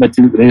year, but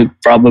I'll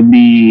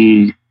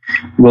probably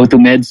go to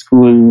med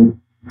school.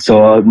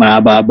 So,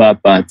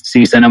 mahaba-haba pa.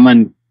 Si isa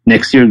naman,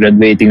 next year,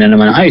 graduating na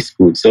naman ng high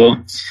school. So,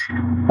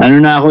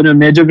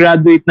 medyo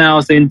graduate na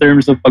ako in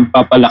terms of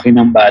pagpapalaki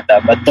ng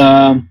bata. But,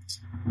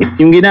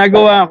 yung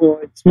ginagawa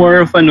ko, it's more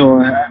of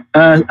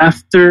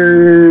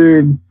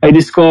after I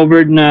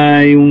discovered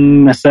na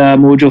yung nasa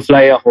Mojo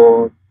Fly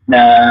ako, na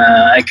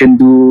I can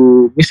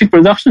do music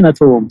production at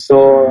home.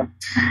 So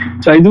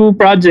I do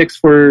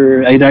projects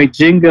I write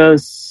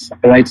jingles,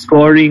 I write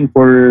scoring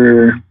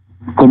for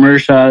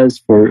commercials,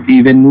 for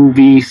even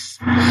movies.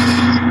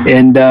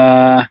 And,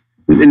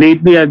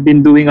 lately, I've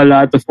been doing a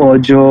lot of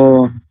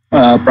audio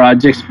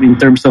projects in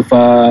terms of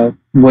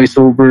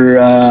voiceover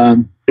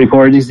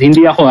recordings.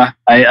 Hindi ako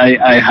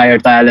I hire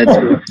talents.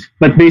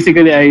 But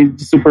basically, I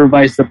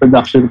supervise the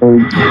production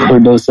for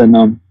those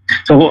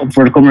So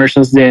for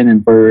commercials din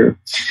and for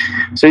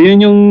so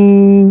yun yung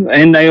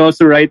and I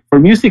also write for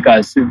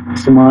musicals,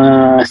 sa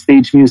mga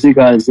stage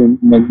musicals and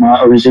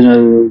mga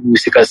original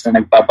musicals na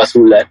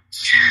nagpapasulat.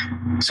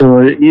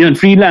 So yun,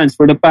 freelance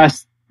for the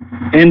past,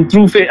 and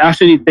True Fate,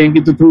 actually thank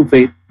you to True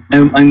Fate,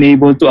 I'm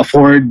able to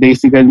afford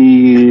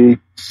basically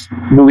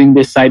doing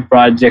this side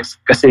projects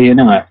kasi yun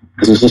na nga,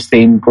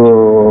 sustain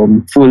ko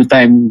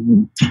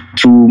full-time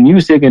through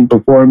music and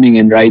performing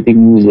and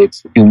writing music.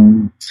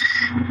 Yung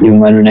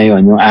ano na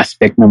yun, yung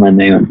aspect naman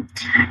na yun.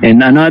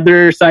 And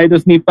another side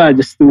of me pa,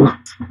 just to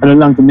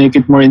to make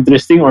it more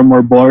interesting or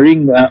more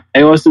boring,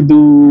 I also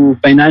do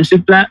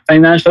financial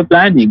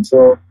planning.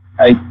 So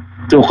I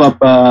took up,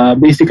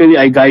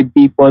 basically I guide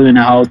people on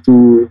how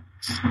to,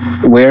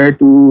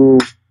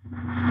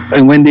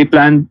 and when they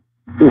plan,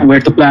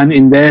 where to plan,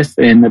 invest,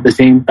 and at the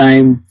same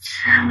time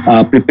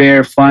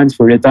prepare funds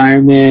for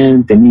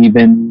retirement and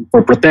even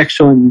for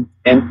protection.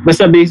 And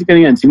basta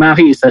basically yan, si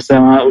Maki isa sa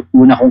mga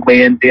una kong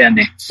kliyente yan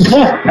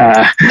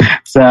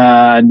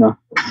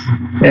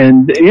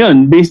and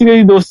yun,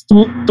 basically those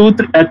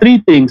three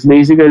things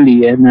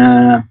basically. And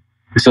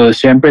so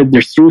syempre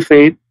there's True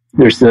Fate,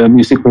 there's the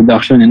music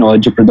production and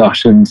audio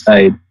production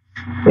side,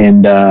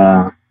 and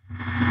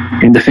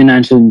in the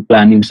financial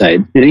planning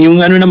side. Yung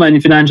naman,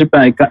 yung financial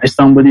planning, I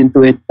stumbled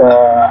into it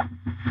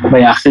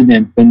by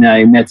accident when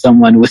I met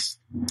someone who was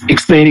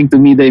explaining to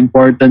me the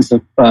importance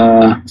of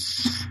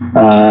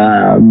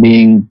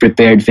being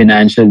prepared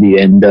financially.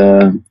 And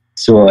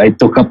so I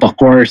took up a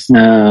course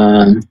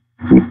that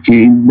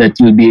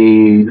will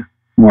be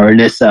more or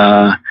less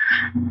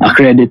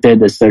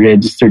accredited as a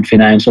registered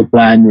financial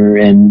planner.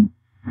 And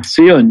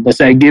so yun, tas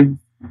I give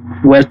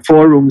Wealth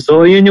Forum.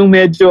 So yun yung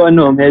medyo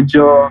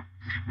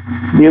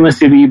hindi naman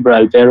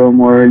cerebral, pero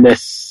more or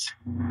less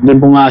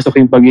doon pumasok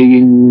yung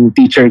pagiging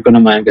teacher ko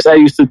naman. Kasi I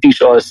used to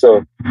teach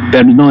also,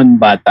 pero noon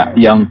bata,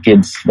 young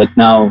kids. But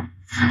now,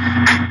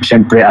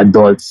 syempre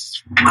adults,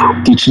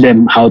 teach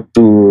them how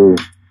to,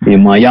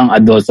 yung mga young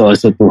adults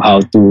also, to how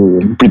to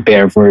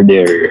prepare for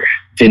their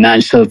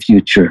financial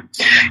future.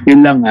 Yun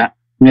lang nga.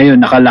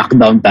 Ngayon,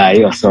 naka-lockdown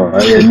tayo. So,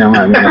 ayun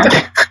naman.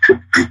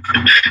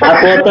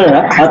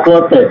 Hot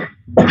water.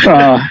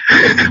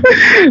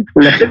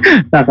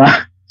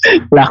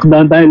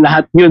 Lockdown tayo,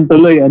 lahat yun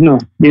tuloy,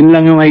 yun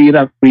lang yung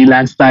mahirap,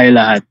 freelance tayo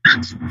lahat.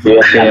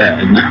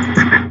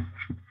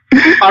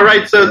 All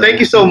right, so thank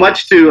you so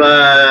much to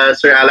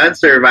Sir Alan,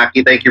 Sir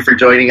Maki. Thank you for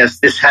joining us.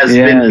 This has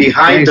been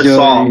Behind the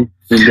Song.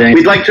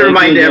 We'd like to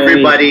remind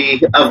everybody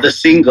of the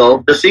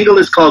single. The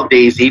single is called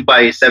Daisy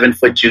by 7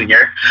 Foot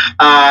Junior.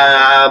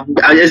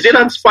 Is it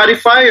on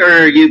Spotify,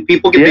 or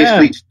people can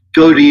basically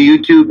go to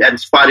YouTube and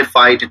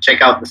Spotify to check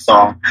out the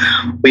song?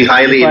 We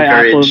highly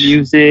encourage. Apple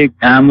Music,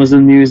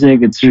 Amazon Music.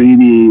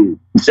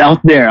 It's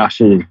out there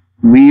actually.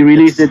 We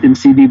released it in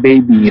CD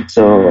Baby,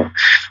 so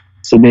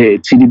CD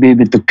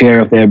Baby took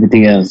care of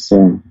everything else.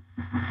 So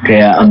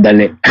kaya ang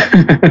dali.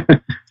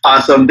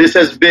 Awesome. This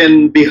has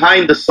been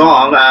Behind the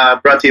Song,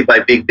 brought to you by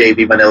Big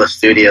Baby Manila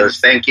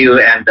Studios. Thank you,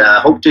 and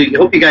hope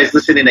you guys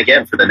listen in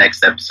again for the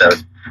next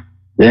episode.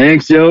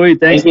 Thanks, Joey.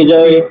 Thank you,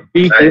 Joey.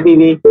 Thank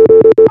you,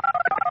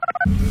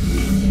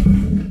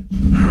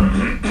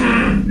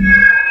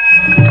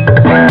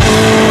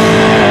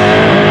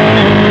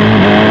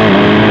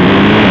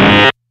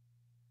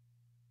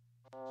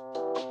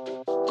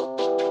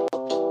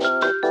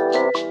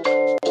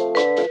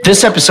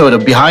 This episode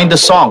of Behind the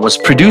Song was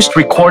produced,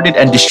 recorded,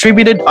 and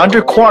distributed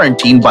under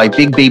quarantine by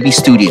Big Baby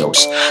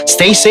Studios.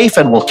 Stay safe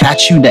and we'll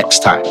catch you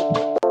next time.